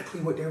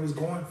exactly what they was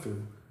going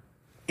through.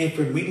 And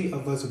for many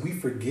of us, we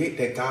forget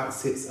that God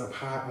sits up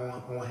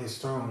high on his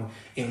throne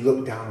and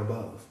look down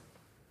above.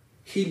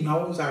 He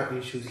knows our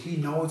issues. He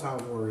knows our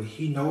worry.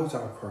 He knows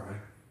our cry.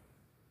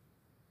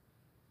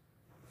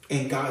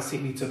 And God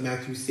sent me to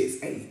Matthew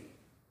 6:8.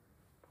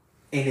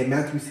 And in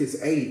Matthew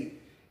 6:8,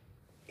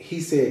 he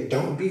said,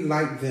 don't be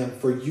like them,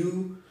 for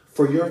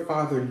your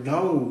Father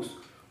knows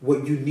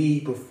what you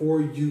need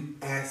before you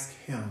ask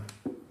him.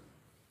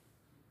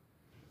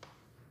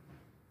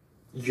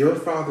 Your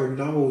Father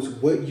knows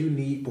what you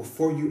need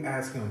before you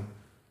ask him.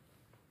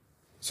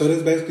 So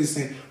that's basically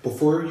saying,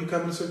 before you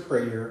come into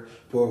prayer,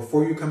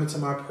 before you come into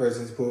my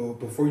presence,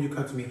 before you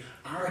come to me,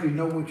 I already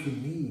know what you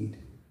need.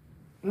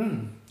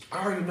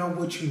 I already know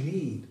what you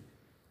need.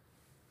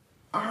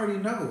 I already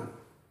know.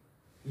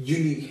 You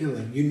need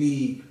healing. You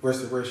need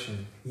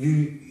restoration.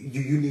 You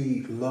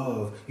need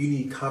love. You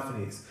need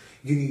confidence.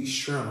 You need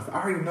strength.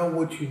 I already know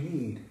what you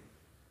need.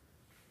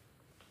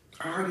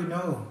 I already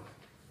know.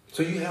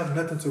 So you have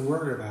nothing to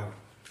worry about.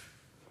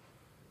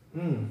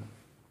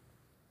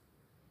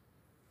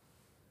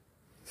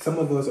 Some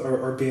of us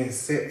are being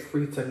set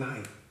free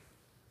tonight.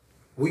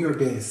 We are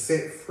being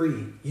set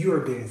free. You are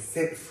being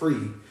set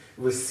free.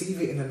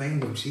 Receive it in the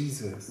name of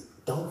Jesus.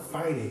 Don't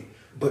fight it,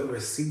 but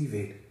receive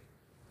it.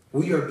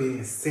 We are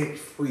being set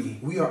free.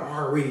 We are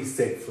already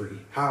set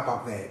free. How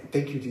about that?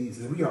 Thank you,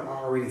 Jesus. We are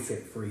already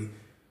set free.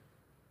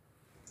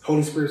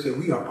 Holy Spirit said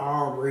we are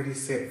already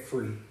set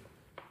free.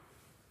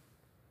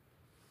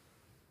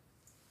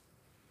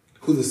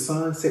 Who the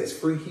Son sets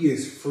free, he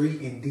is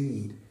free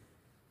indeed.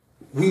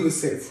 We were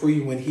set free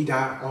when he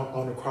died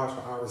on the cross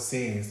for our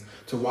sins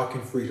to walk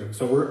in freedom.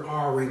 So we're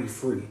already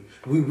free.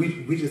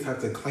 We just have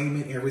to claim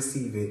it and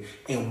receive it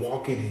and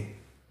walk in it.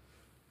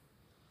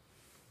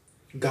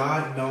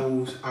 God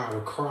knows our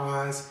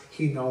cries.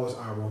 He knows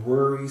our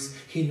worries.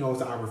 He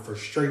knows our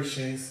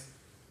frustrations.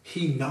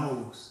 He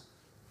knows.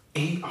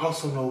 And he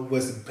also knows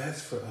what's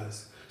best for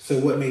us. So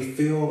what may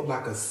feel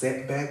like a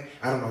setback,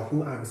 I don't know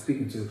who I'm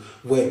speaking to,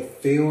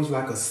 what feels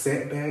like a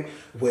setback,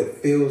 what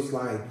feels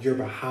like you're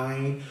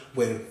behind,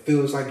 what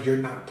feels like you're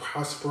not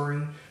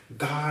prospering,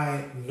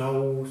 God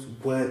knows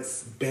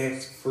what's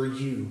best for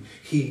you.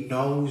 He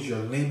knows your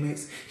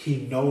limits. He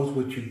knows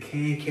what you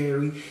can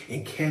carry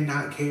and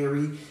cannot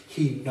carry.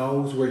 He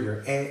knows where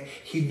you're at.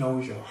 He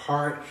knows your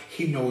heart.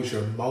 He knows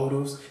your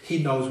motives.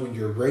 He knows when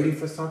you're ready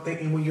for something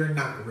and when you're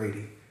not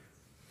ready.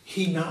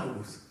 He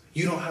knows.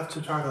 You don't have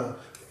to try to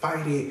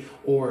fight it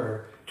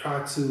or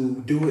try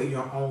to do it in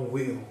your own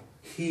will.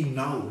 He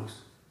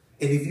knows.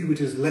 And if you would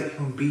just let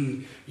him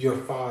be your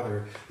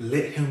father,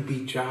 let him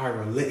be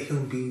Jireh, let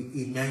him be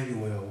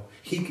Emmanuel,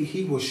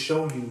 he will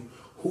show you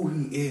who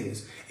he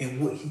is and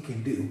what he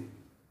can do.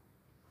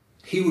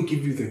 He will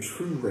give you the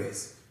true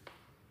rest.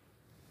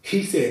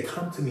 He said,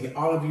 come to me,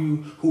 all of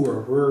you who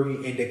are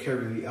weary and that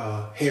carry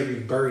a heavy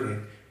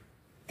burden,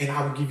 and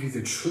I will give you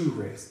the true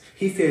rest.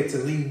 He said to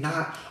lean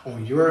not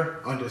on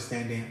your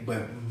understanding,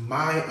 but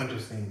my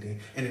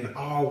understanding, and in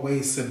all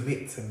ways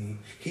submit to me.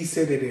 He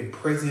said that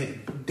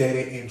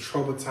in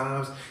troubled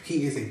times,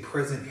 he is a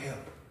present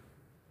help.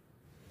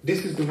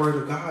 This is the word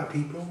of God,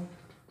 people.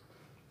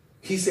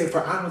 He said,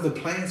 for I know the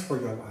plans for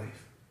your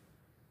life,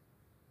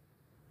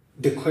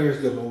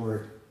 declares the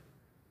Lord.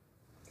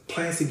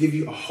 Plans to give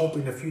you a hope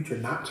in the future,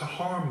 not to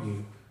harm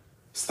you.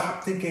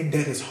 Stop thinking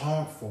that is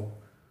harmful.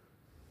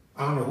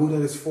 I don't know who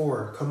that is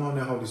for. Come on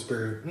now, Holy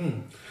Spirit.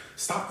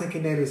 Stop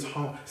thinking that is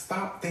harm.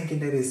 Stop thinking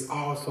that it's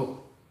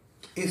also,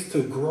 it's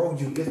to grow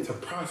you. It's to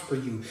prosper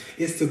you.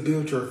 It's to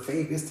build your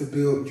faith. It's to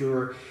build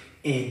your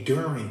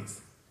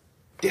endurance.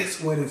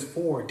 That's what it's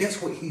for. That's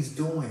what he's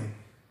doing.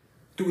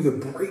 Through the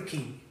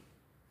breaking.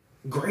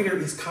 Greater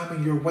is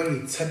coming your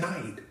way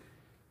tonight.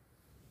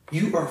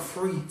 You are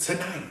free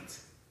tonight.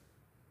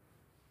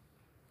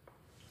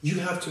 You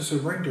have to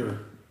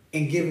surrender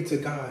and give it to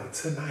God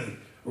tonight.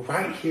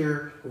 Right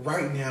here,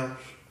 right now,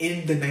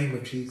 in the name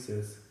of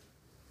Jesus.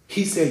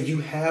 He said, you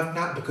have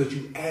not because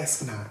you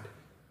ask not.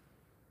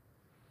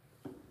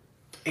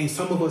 And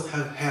some of us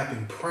have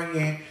been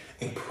praying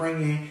and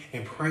praying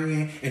and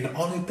praying. And the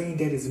only thing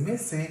that is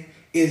missing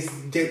is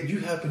that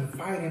you have been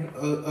fighting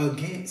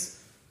against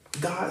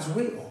God's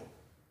will.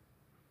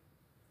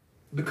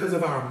 Because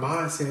of our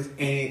mindsets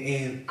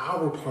and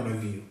our point of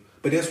view.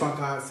 But that's why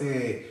God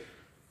said,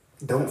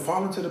 don't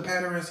fall into the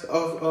patterns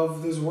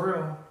of this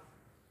world.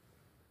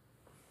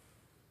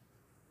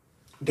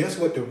 That's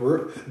what the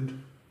world,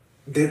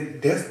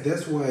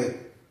 that's what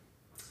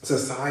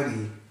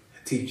society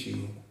teach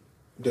you,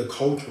 the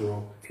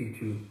cultural teach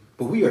you.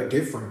 But we are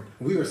different.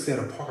 We are set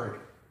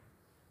apart.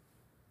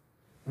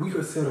 We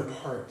are set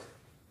apart.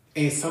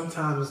 And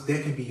sometimes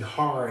that can be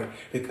hard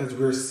because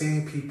we're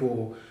seeing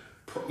people,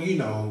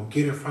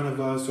 get in front of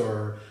us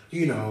or,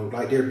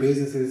 like their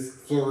businesses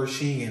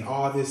flourishing and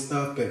all this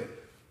stuff. But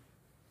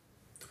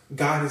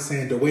God is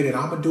saying the way that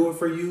I'm going to do it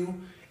for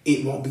you,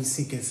 it won't be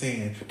sinking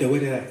sand. The way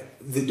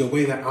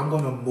that I'm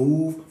going to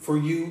move for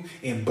you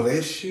and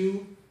bless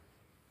you,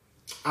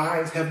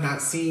 eyes have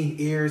not seen,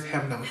 ears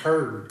have not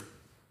heard.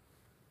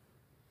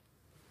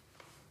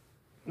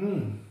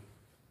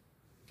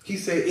 He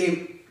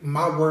said,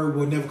 my word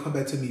will never come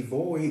back to me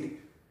void.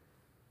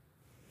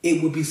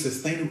 It will be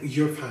sustainable,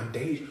 your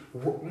foundation.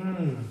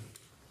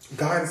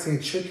 God is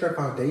saying, check your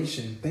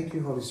foundation. Thank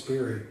you, Holy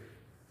Spirit.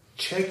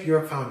 Check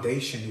your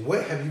foundation.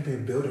 What have you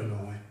been building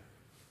on?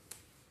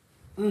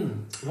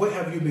 What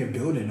have you been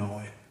building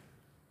on?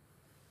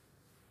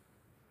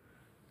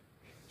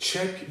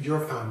 Check your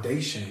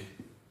foundation.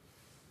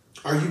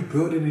 Are you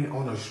building it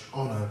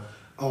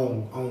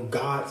on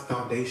God's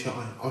foundation,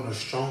 on a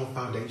strong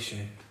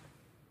foundation?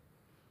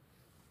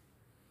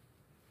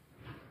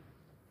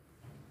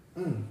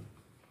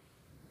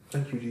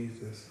 Thank you,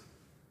 Jesus.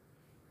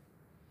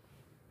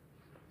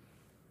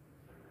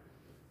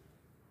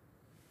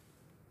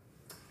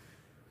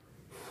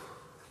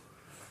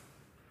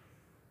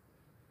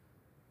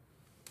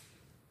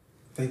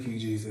 Thank you,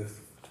 Jesus.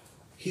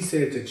 He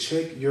said to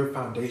check your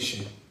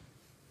foundation.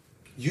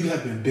 You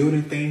have been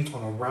building things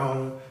on a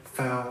wrong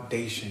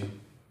foundation.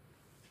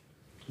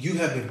 You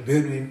have been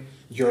building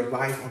your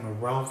life on a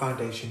wrong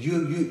foundation.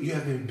 You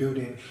have been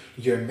building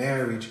your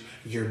marriage,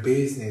 your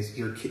business,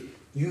 your kid.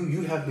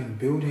 You have been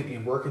building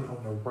and working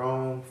on the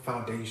wrong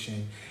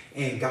foundation.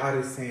 And God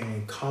is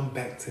saying, come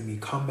back to me.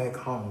 Come back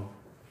home.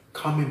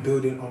 Come and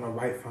build it on the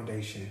right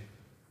foundation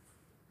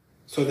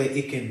so that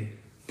it can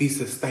be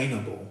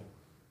sustainable.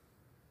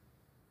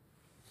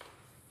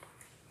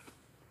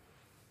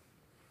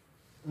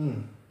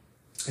 And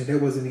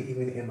that wasn't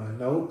even in my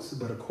notes,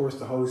 but of course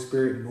the Holy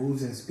Spirit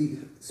moves and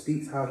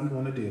speaks how he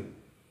want to do.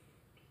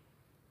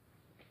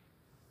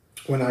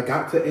 When I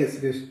got to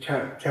Exodus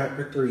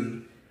chapter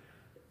 3,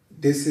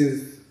 this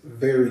is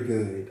very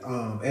good.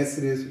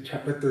 Exodus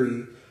chapter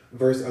 3,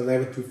 verse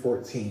 11 through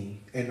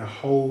 14, and the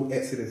whole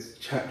Exodus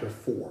chapter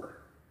 4.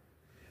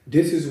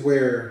 This is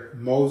where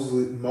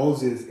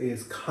Moses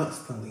is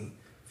constantly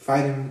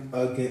fighting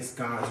against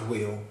God's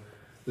will.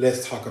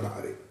 Let's talk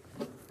about it.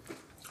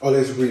 Oh,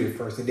 let's read it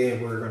first, and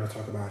then we're going to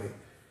talk about it.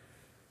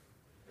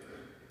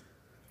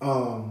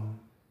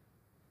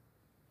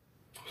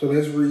 So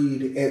let's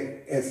read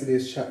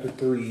Exodus chapter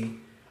 3,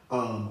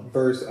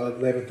 verse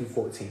 11 through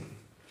 14.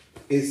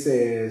 It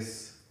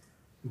says,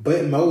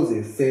 but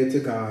Moses said to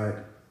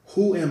God,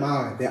 who am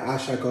I that I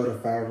shall go to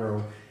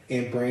Pharaoh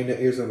and bring the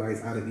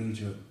Israelites out of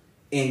Egypt?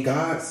 And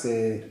God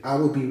said, I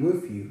will be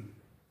with you.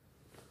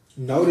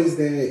 Notice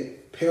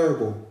that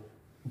parable.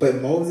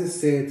 But Moses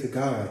said to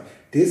God,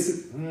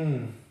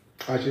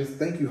 I just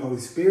thank you,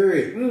 Holy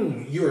Spirit.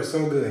 You are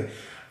so good.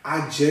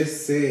 I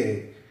just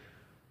said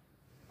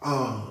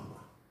that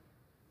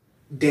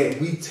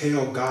we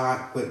tell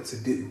God what to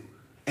do.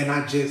 And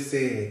I just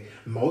said,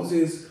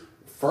 Moses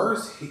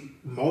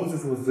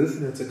was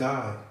listening to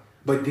God,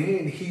 but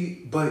then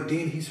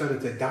he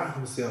started to doubt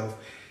himself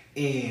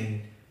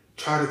and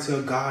try to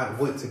tell God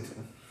what to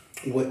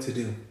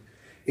do.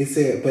 It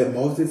said, but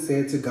Moses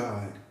said to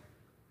God,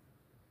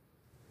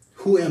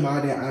 who am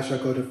I that I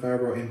shall go to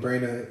Pharaoh and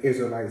bring the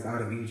Israelites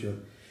out of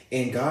Egypt?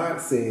 And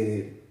God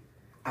said,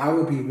 I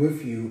will be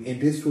with you, and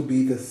this will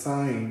be the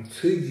sign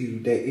to you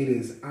that it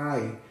is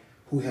I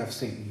who have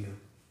sent you.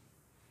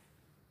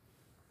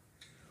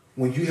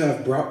 When you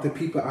have brought the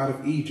people out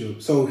of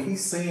Egypt. So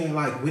he's saying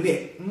like when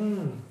it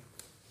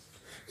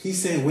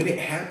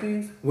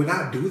happens, when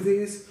I do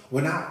this,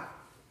 when I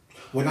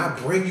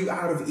bring you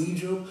out of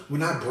Egypt,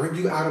 when I bring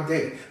you out of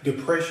that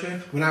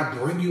depression, when I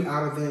bring you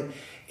out of that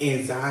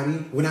anxiety,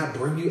 when I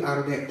bring you out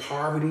of that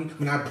poverty,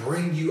 when I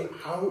bring you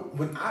out,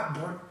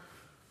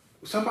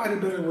 somebody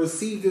better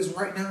receive this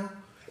right now.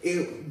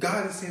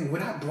 God is saying,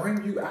 when I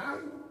bring you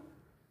out,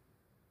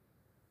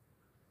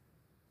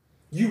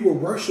 you will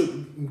worship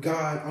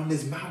God on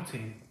this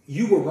mountain.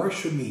 You will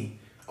worship me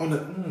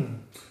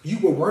you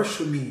will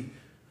worship me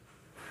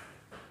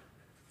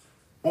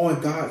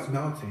on God's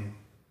mountain.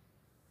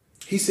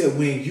 He said,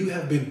 when you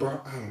have been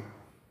brought out,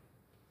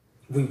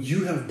 when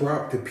you have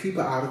brought the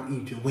people out of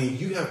Egypt, when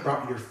you have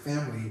brought your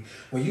family,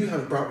 when you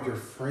have brought your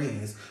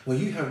friends, when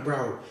you have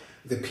brought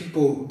the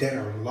people that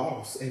are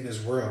lost in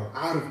this world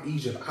out of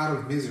Egypt, out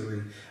of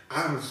misery,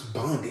 out of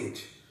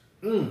bondage,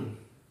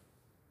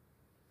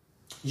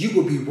 you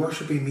will be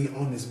worshiping me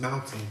on this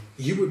mountain.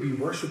 You will be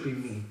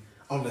worshiping me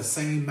on the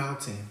same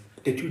mountain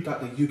that you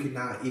thought that you could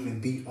not even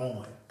be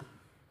on.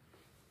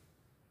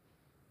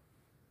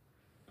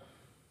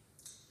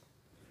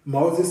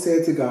 Moses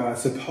said to God,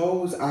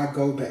 suppose I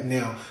go back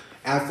now.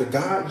 After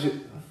God,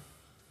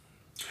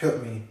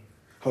 help me,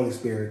 Holy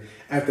Spirit.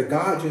 After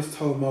God just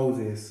told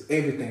Moses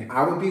everything,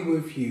 I will be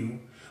with you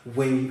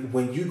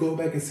when you go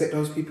back and set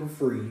those people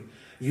free.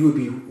 You will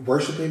be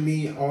worshiping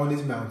me on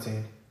this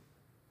mountain.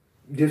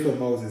 This is what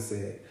Moses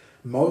said.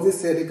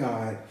 Moses said to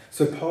God,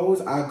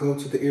 suppose I go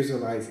to the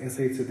Israelites and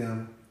say to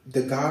them,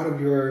 the God of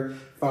your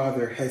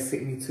father has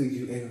sent me to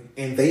you.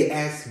 And they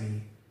ask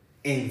me,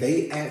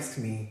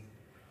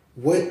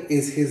 what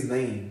is his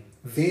name?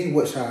 Then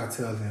what shall I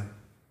tell them?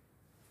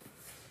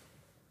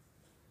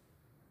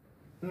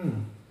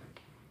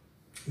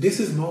 This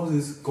is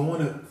Moses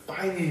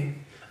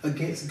fighting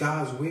against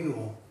God's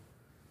will.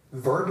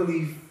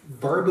 Verbally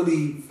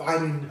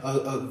fighting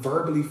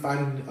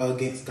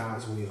against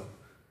God's will.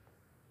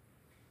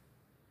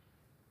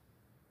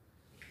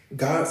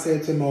 God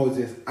said to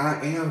Moses,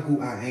 I am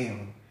who I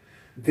am.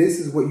 This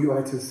is what you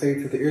are to say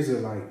to the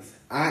Israelites.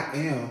 I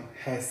am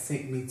has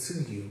sent me to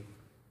you.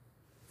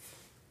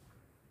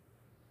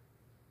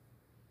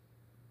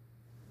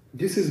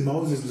 This is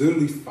Moses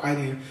literally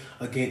fighting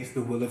against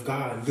the will of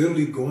God,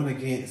 literally going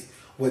against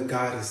what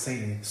God is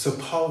saying.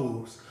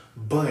 Suppose,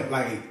 but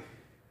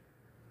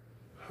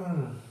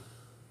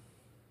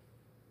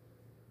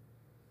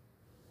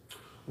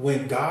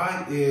when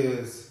God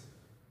is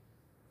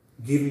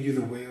giving you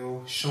the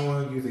will,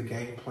 showing you the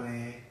game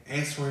plan,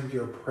 answering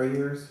your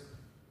prayers,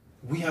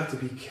 we have to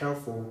be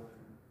careful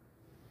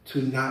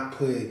to not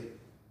put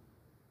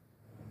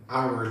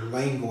our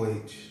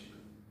language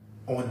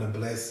on the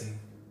blessing.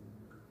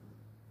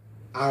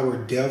 Our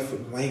deaf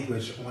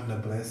language on the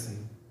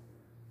blessing.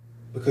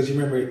 Because you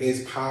remember,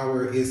 it's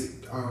power and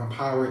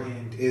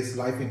it's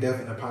life and death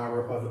in the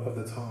power of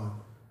the tongue.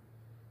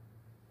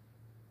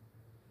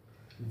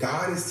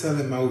 God is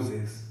telling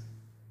Moses,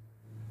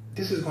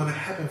 this is going to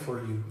happen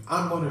for you.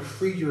 I'm going to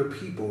free your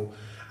people.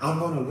 I'm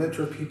going to let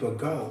your people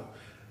go.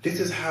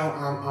 This is how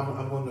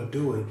I'm going to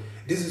do it.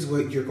 This is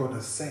what you're going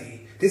to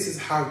say. This is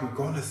how you're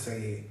going to say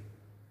it.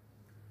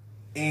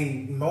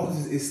 And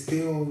Moses is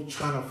still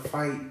trying to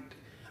fight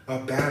a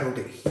battle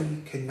that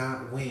he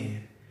cannot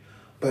win.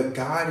 But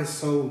God is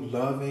so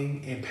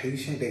loving and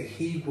patient that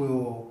he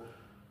will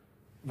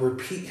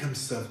repeat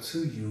himself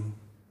to you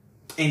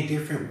in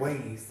different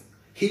ways.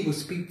 He will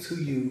speak to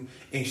you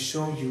and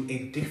show you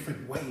in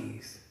different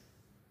ways.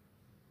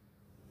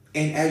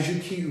 And as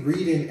you keep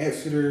reading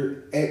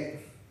Exodus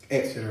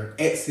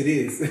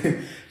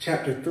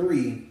chapter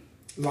 3,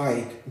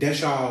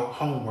 that's y'all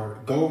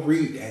homework. Go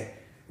read that.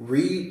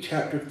 Read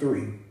chapter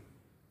 3.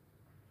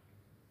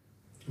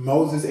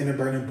 Moses in the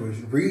burning bush.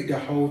 Read the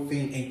whole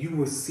thing and you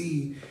will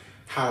see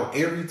how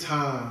every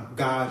time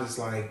God is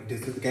like,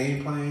 this is the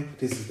game plan,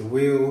 this is the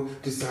will,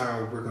 this is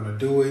how we're going to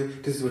do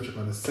it, this is what you're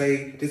going to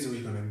say, this is where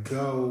you're going to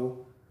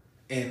go.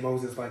 And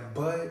Moses is like,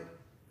 but,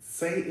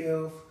 say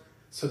if,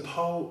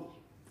 suppose,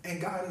 and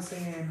God is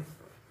saying,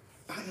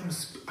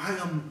 I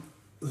am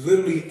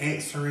literally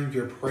answering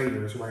your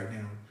prayers right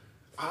now.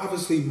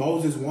 Obviously,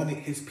 Moses wanted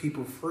his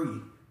people free.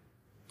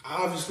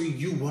 Obviously,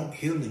 you want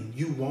healing.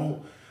 You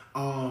want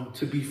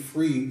to be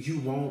free. You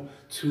want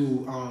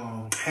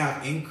to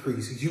have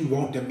increase. You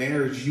want the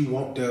marriage. You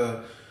want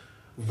the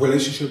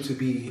relationship to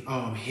be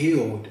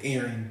healed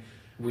and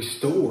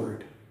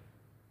restored.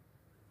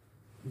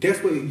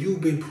 That's what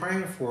you've been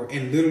praying for.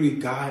 And literally,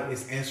 God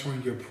is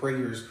answering your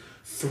prayers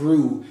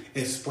through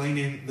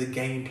explaining the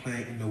game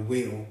plan and the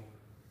will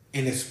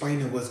and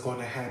explaining what's going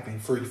to happen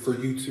for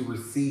you to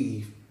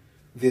receive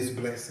this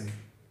blessing.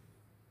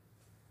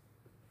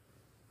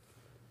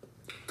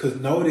 Because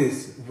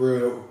notice,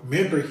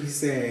 remember he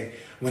said,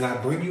 when I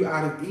bring you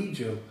out of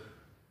Egypt,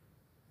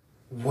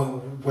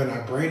 when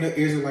I bring the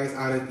Israelites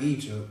out of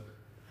Egypt,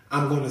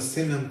 I'm going to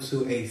send them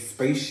to a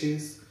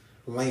spacious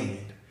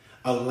land,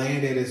 a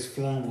land that is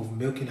flowing with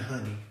milk and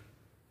honey.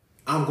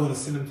 I'm going to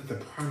send them to the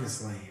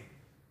promised land.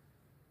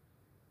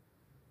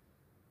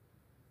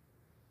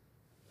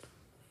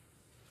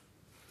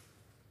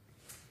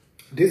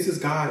 This is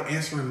God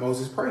answering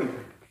Moses' prayer.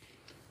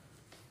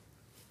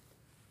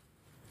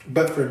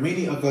 But for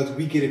many of us,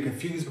 we get it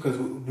confused because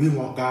we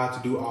want God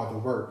to do all the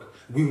work.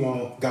 We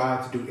want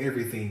God to do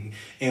everything.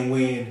 And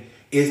when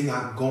it's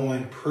not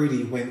going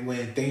pretty,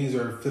 when things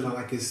are feeling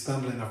like it's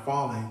stumbling or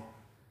falling,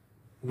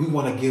 we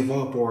want to give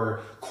up or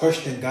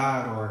question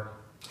God.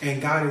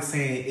 And God is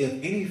saying, if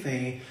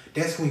anything,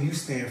 that's when you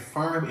stand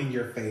firm in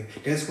your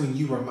faith. That's when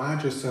you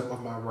remind yourself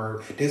of my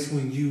word. That's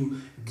when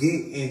you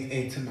get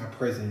into my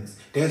presence.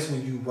 That's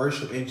when you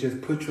worship and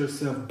just put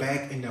yourself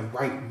back in the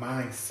right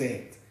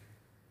mindset.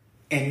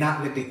 And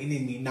not let the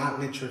enemy, not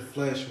let your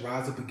flesh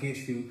rise up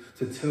against you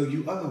to tell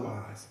you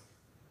otherwise.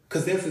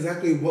 Because that's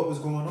exactly what was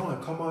going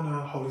on. Come on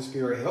now, Holy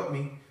Spirit, help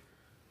me.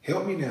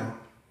 Help me now.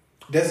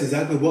 That's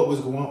exactly what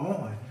was going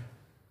on.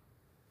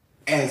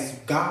 As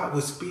God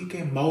was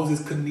speaking,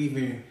 Moses couldn't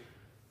even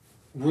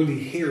really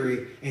hear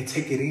it and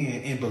take it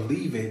in and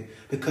believe it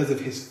because of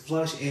his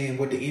flesh and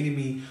what the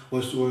enemy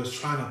was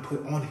trying to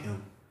put on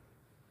him.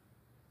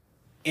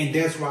 And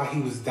that's why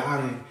he was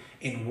doubting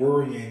and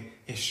worrying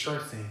and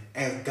stressing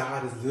as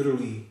God is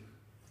literally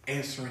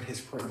answering his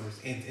prayers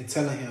and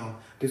telling him,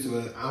 this is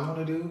what I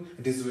want to do,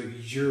 and this is what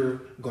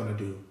you're going to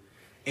do.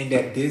 And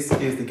that this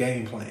is the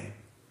game plan.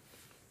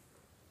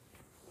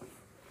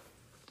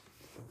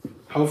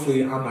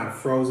 Hopefully I'm not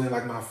frozen,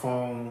 like my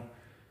phone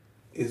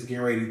is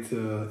getting ready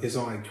to, it's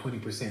on like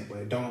 20%,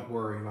 but don't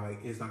worry, like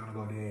it's not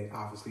going to go dead,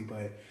 obviously,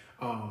 but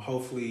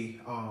hopefully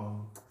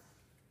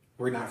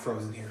we're not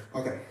frozen here.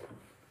 Okay,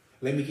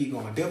 let me keep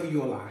going. Devil,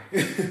 you a lie.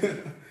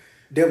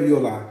 Devil, you a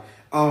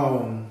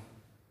lie.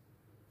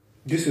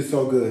 This is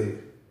so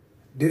good.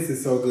 This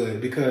is so good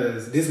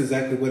because this is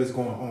exactly what is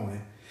going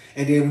on.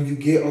 And then when you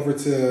get over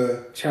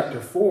to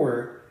chapter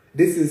 4,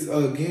 this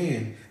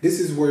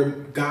is where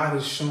God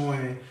is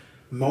showing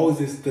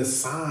Moses the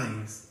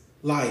signs,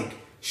 like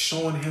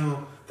showing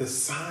him the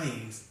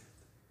signs,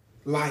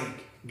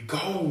 like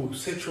go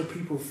set your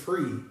people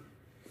free.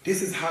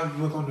 This is how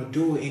we're going to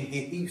do it. And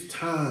each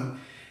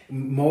time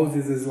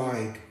Moses is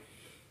like,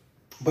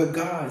 but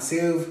God, say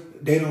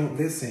if they don't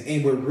listen.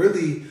 And what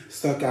really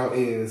stuck out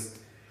is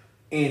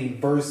in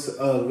verse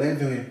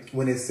 11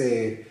 when it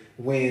said,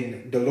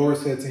 when the Lord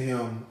said to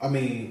him,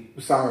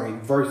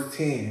 verse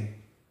 10,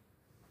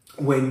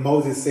 when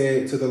Moses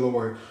said to the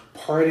Lord,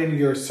 pardon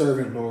your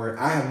servant, Lord.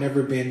 I have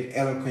never been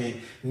eloquent,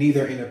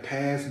 neither in the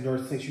past nor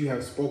since you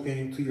have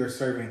spoken to your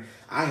servant.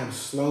 I am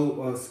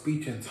slow of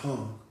speech and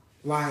tongue.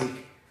 Like,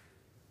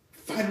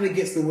 fighting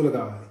against the will of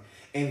God.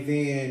 And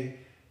then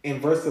in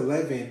verse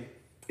 11,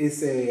 it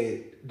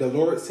said, the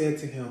Lord said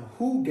to him,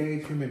 who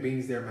gave human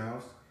beings their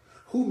mouths?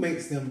 Who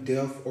makes them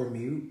deaf or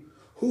mute?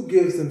 Who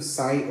gives them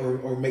sight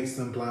or makes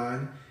them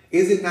blind?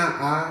 Is it not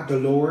I, the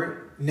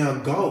Lord? Now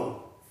go.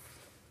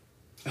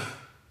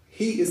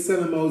 He is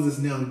telling Moses,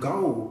 now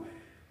go.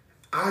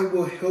 I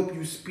will help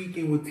you speak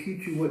and will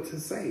teach you what to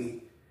say.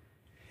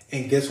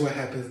 And guess what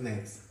happens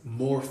next?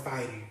 More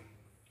fighting.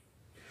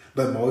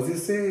 But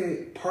Moses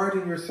said,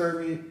 pardon your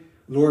servant,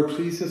 Lord,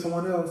 please send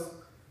someone else.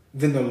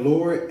 Then the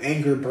Lord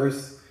anger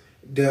bursts.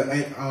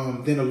 Then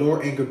the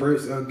Lord anger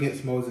bursts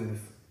against Moses.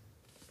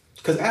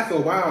 Because after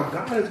a while,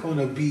 God is going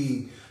to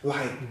be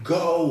like,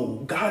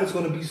 go. God is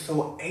going to be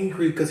so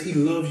angry because he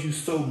loves you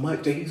so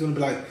much that he's going to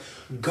be like,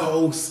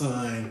 go,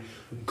 son.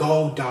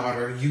 Go,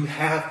 daughter. You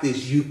have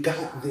this. You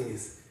got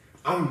this.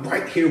 I'm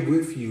right here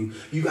with you.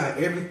 You got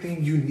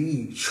everything you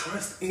need.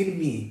 Trust in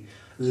me.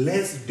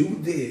 Let's do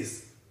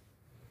this.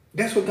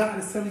 That's what God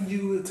is telling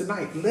you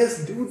tonight.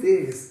 Let's do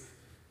this.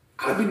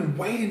 I've been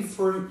waiting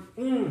for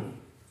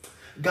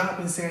God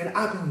been saying,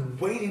 I've been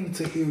waiting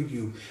to heal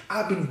you.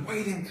 I've been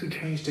waiting to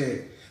change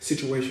that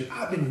situation.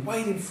 I've been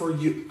waiting for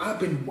you. I've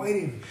been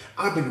waiting.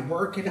 I've been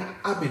working.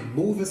 I've been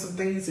moving some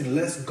things, and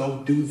let's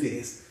go do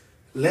this.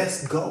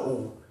 Let's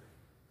go.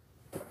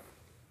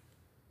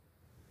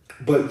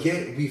 But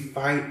yet we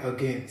fight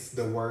against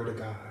the word of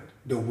God,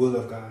 the will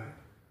of God.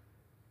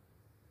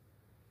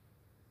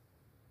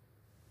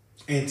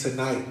 And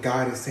tonight,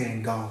 God is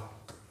saying, go.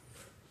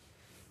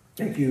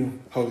 Thank you,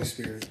 Holy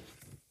Spirit.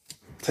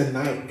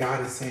 Tonight,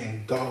 God is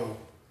saying, go.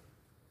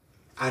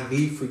 I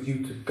need for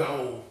you to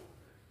go.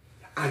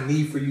 I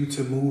need for you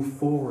to move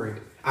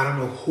forward. I don't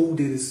know who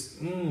this.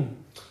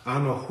 I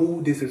don't know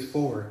who this is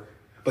for,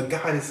 but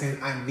God is saying,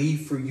 I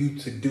need for you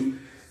to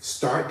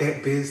start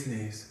that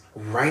business.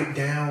 Write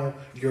down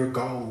your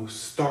goals.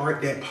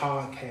 Start that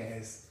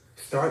podcast.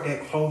 Start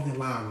that clothing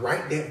line.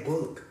 Write that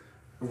book.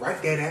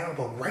 Write that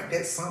album. Write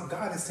that song.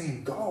 God is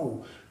saying,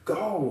 go,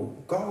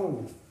 go,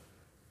 go.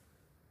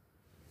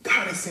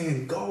 God is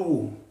saying,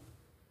 go.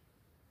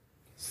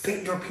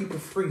 Set your people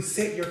free.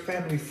 Set your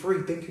family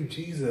free. Thank you,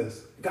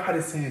 Jesus. God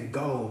is saying,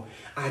 go.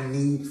 I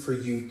need for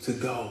you to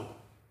go.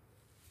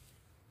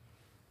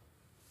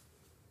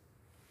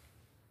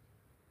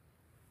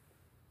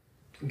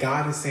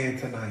 God is saying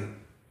tonight,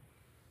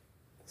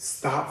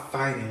 stop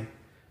fighting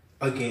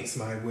against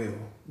my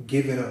will.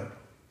 Give it up.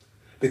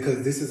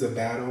 Because this is a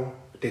battle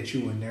that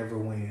you will never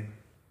win.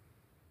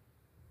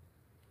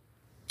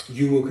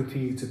 You will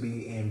continue to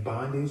be in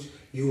bondage.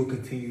 You will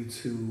continue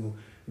to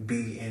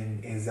be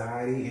in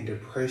anxiety and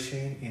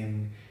depression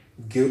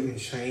and guilt and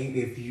shame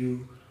if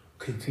you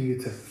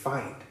continue to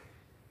fight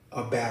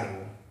a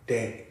battle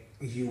that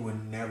you will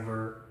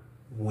never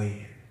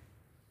win.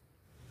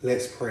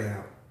 Let's pray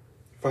out.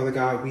 Father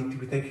God, we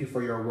thank you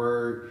for your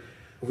word.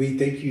 We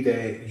thank you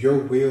that your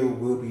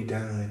will be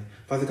done.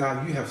 Father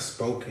God, you have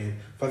spoken.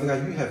 Father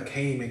God, you have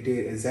came and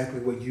did exactly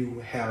what you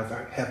have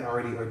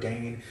already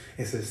ordained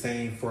and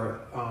sustained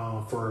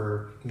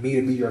for me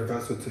to be your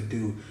vessel to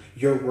do.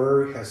 Your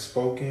word has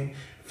spoken.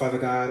 Father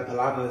God,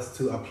 allow us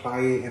to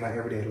apply it in our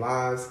everyday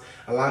lives.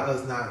 Allow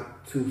us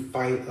not to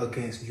fight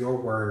against your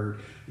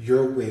word,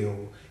 your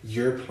will,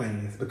 your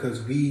plans,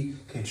 because we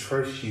can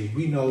trust you.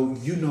 We know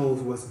you know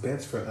what's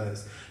best for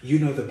us. You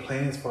know the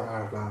plans for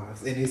our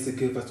lives, and it's to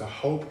give us a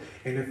hope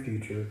in the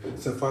future.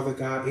 So, Father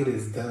God, it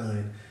is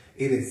done.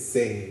 It is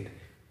said.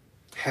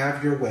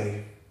 Have your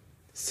way.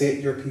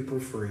 Set your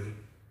people free.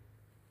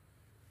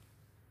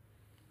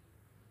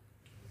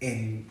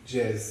 And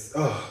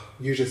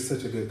you're just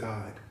such a good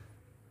God.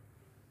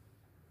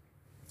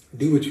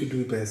 Do what you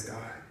do best,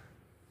 God.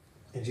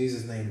 In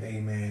Jesus' name,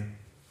 amen.